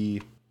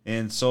 ABV.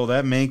 And so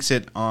that makes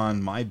it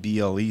on my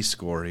BLE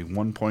score a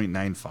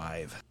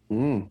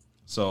 1.95.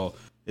 So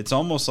it's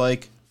almost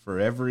like for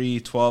every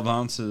 12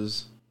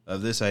 ounces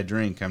of this I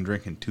drink, I'm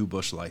drinking 2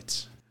 Busch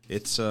Lights.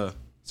 It's so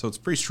it's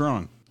pretty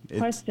strong.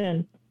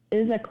 Question: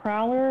 is a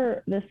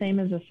crowler the same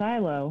as a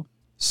silo?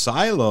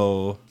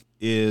 Silo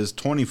is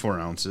 24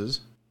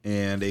 ounces,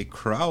 and a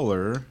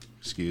crowler,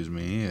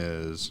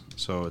 is,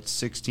 so it's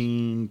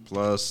 16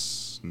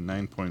 plus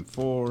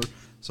 9.4,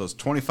 so it's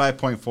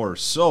 25.4.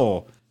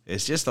 So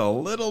it's just a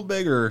little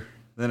bigger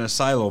than a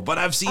silo, but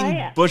I've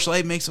seen Busch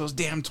Light makes those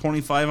damn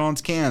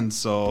 25-ounce cans,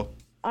 so.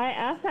 I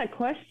asked that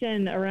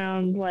question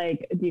around,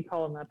 like, do you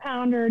call them a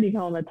pounder? Do you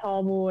call them a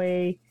tall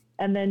boy?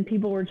 And then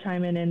people were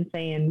chiming in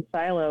saying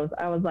silos.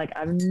 I was like,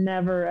 I've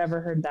never,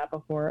 ever heard that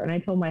before. And I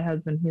told my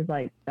husband, he's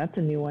like, that's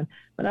a new one.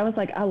 But I was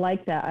like, I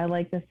like that. I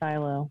like the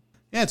silo.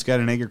 Yeah, it's got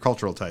an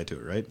agricultural tie to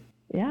it, right?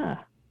 Yeah.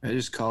 I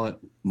just call it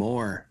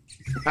more.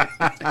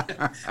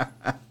 That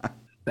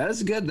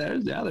is good.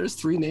 There's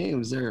 3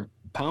 names there: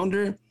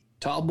 pounder,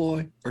 tall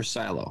boy, or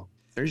silo.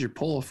 There's your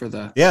poll for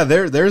the. Yeah,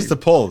 there's the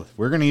poll.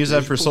 We're going to use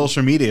that for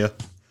social media.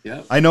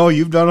 Yeah. I know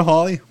you've done it,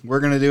 Holly. We're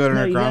going to do it on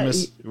our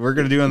Agronomist. We're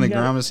going to do it on the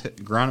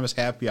Agronomist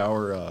Happy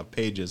Hour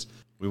pages.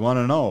 We want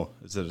to know: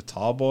 is it a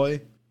tall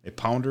boy, a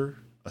pounder,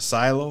 a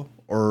silo,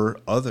 or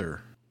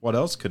other? What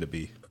else could it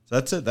be? So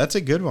that's it. That's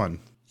a good one.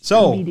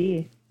 So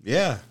CBD.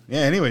 Yeah.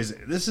 Anyways,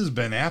 this has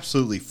been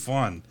absolutely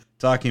fun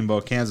talking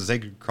about Kansas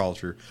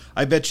agriculture.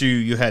 I bet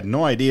you had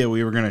no idea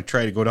we were going to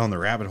try to go down the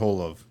rabbit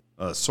hole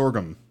of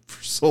sorghum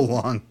for so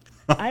long.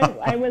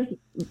 I was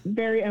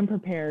very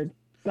unprepared,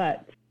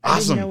 but I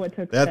awesome. didn't know what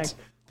to expect.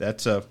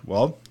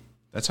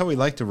 That's how we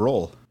like to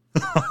roll.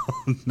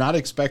 Not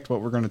expect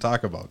what we're going to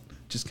talk about.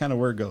 Just kind of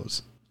where it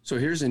goes. So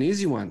here's an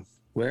easy one.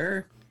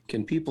 Where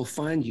can people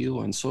find you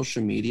on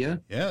social media?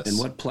 Yes. And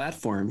what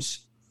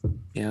platforms?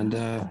 And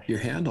your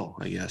handle,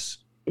 I guess.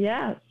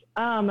 Yes.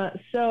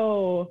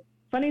 So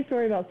funny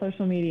story about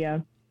social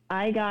media.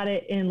 I got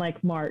it in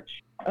like March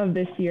of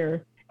this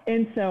year.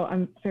 And so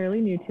I'm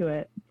fairly new to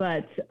it,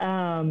 but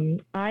I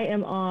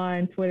am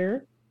on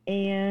Twitter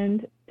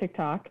and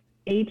TikTok,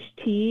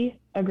 HT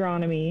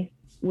Agronomy,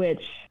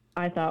 which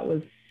I thought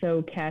was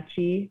so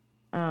catchy.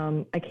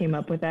 I came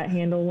up with that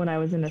handle when I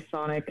was in a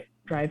Sonic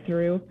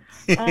drive-thru.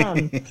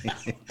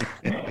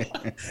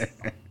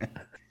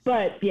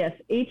 But yes,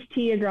 HT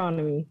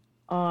Agronomy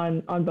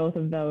on both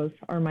of those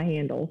are my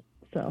handles.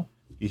 So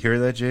you hear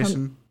that,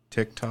 Jason?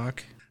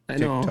 TikTok. I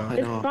know.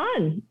 It's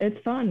fun.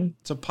 It's fun.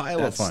 It's a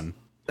pile of fun.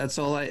 That's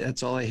all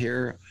I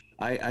hear.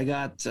 I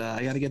got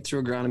to get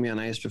through Agronomy on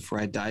Ice before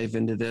I dive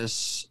into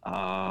this.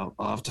 I'll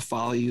have to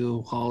follow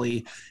you,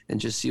 Holly, and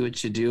just see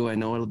what you do. I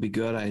know it'll be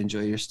good. I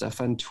enjoy your stuff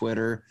on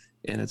Twitter,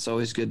 and it's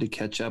always good to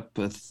catch up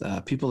with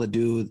people that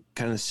do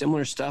kind of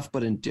similar stuff,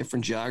 but in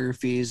different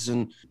geographies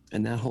and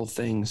that whole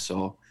thing.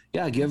 So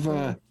yeah, give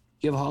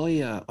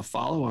Holly a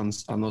follow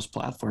on those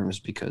platforms,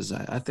 because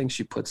I think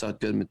she puts out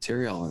good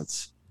material.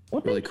 It's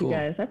really cool. You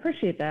guys. I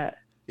appreciate that.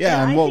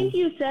 Yeah, I think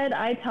you said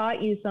I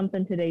taught you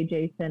something today,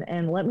 Jason,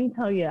 and let me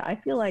tell you, I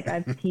feel like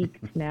I've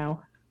peaked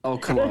now. Oh,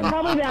 come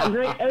on.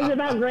 It was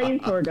about grain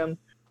sorghum,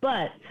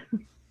 but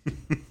you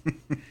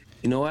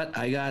know what?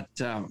 I've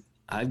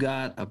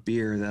got a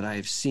beer that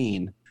I've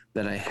seen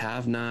that I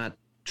have not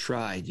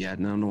tried yet.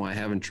 And I don't know why I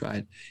haven't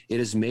tried.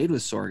 It is made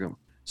with sorghum.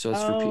 So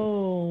it's for people.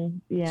 Oh,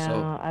 yeah.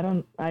 So,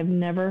 I've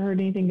never heard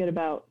anything good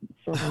about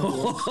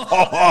sorghum.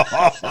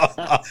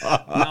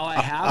 Now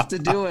I have to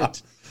do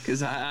it.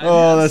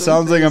 That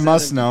sounds like a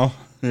must now.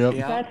 Yep.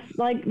 Yeah.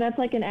 That's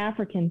like an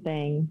African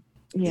thing.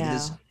 Yeah.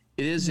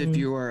 It is if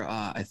you are,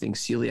 I think,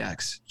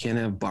 celiacs. Can't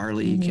have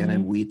barley, can't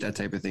have wheat, that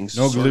type of thing.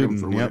 No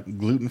gluten. Yep.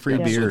 Gluten-free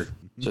beer.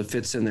 So it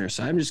fits in there.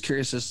 So I'm just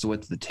curious as to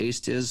what the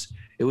taste is.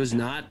 It was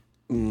not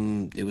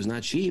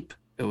cheap.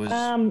 It was.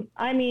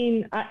 I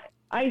mean,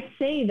 I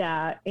say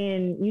that,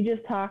 and you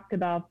just talked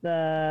about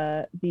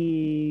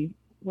the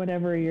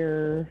whatever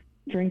your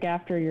drink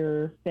after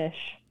your fish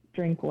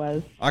drink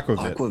was.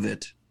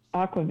 Aquavit.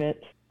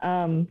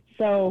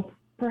 So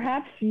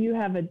perhaps you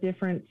have a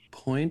different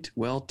point.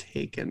 Well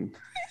taken.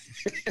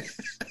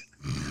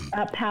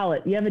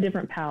 Palate. You have a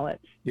different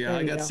palate. Yeah,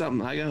 I got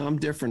something. I'm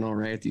different. All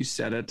right, you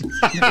said it.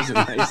 That was a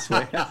nice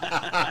way.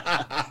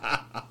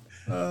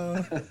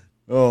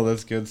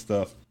 That's good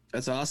stuff.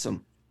 That's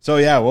awesome. So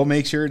yeah, we'll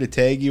make sure to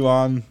tag you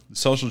on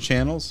social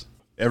channels.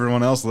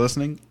 Everyone else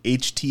listening,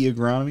 HT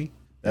Agronomy.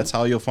 That's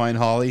how you'll find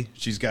Holly.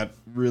 She's got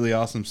really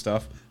awesome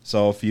stuff.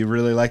 So if you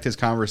really like this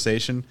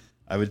conversation,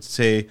 I would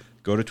say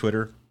go to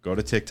Twitter, go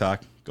to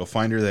TikTok, go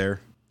find her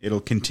there.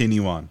 It'll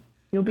continue on.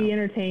 You'll be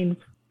entertained,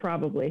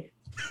 probably.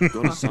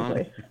 Go to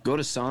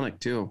Sonic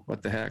too.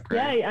 What the heck,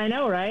 right? Yeah, I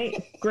know, right?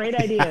 Great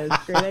ideas.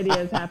 Great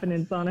ideas happen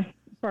in Sonic.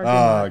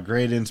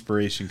 Great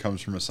inspiration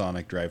comes from a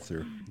Sonic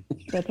drive-thru.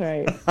 That's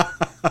right.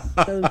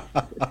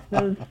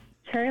 Those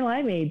cherry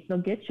limeades, they'll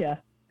get you.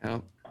 Yeah.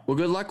 Well,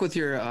 good luck with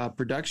your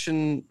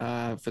production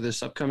for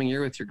this upcoming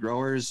year with your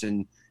growers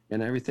and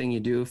everything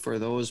you do for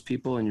those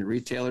people and your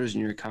retailers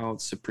and your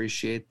accounts.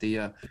 Appreciate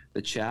the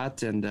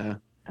chat and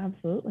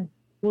absolutely.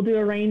 We'll do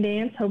a rain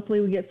dance.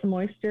 Hopefully we get some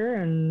moisture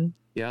and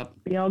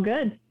be all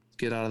good.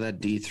 Get out of that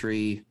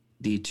D3,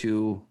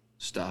 D2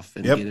 stuff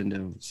and get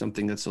into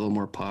something that's a little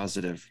more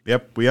positive.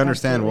 Yep, we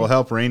understand. Absolutely. We'll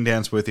help rain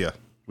dance with you.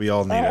 We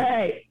all need it. All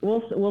right,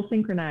 we'll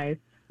synchronize.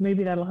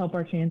 Maybe that'll help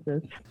our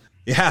chances.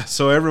 Yeah,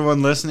 so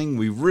everyone listening,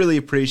 we really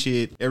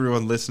appreciate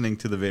everyone listening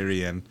to the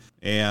very end.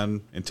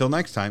 And until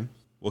next time,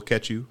 we'll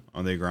catch you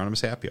on the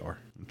Agronomist Happy Hour.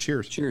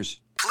 Cheers. Cheers.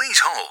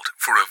 Please hold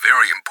for a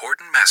very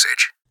important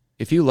message.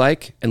 If you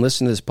like and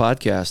listen to this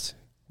podcast,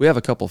 we have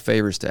a couple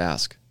favors to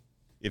ask.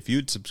 If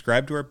you'd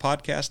subscribe to our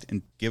podcast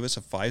and give us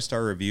a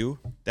 5-star review,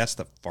 that's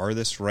the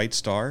farthest right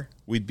star,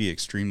 we'd be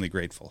extremely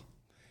grateful.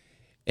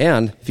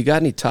 And if you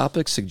got any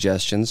topic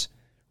suggestions,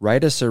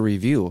 write us a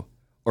review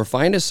or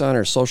find us on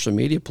our social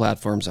media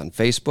platforms on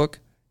Facebook,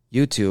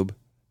 YouTube,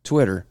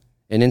 Twitter,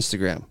 and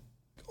Instagram.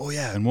 Oh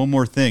yeah, and one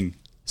more thing.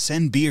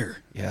 Send beer.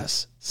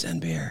 Yes, send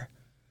beer.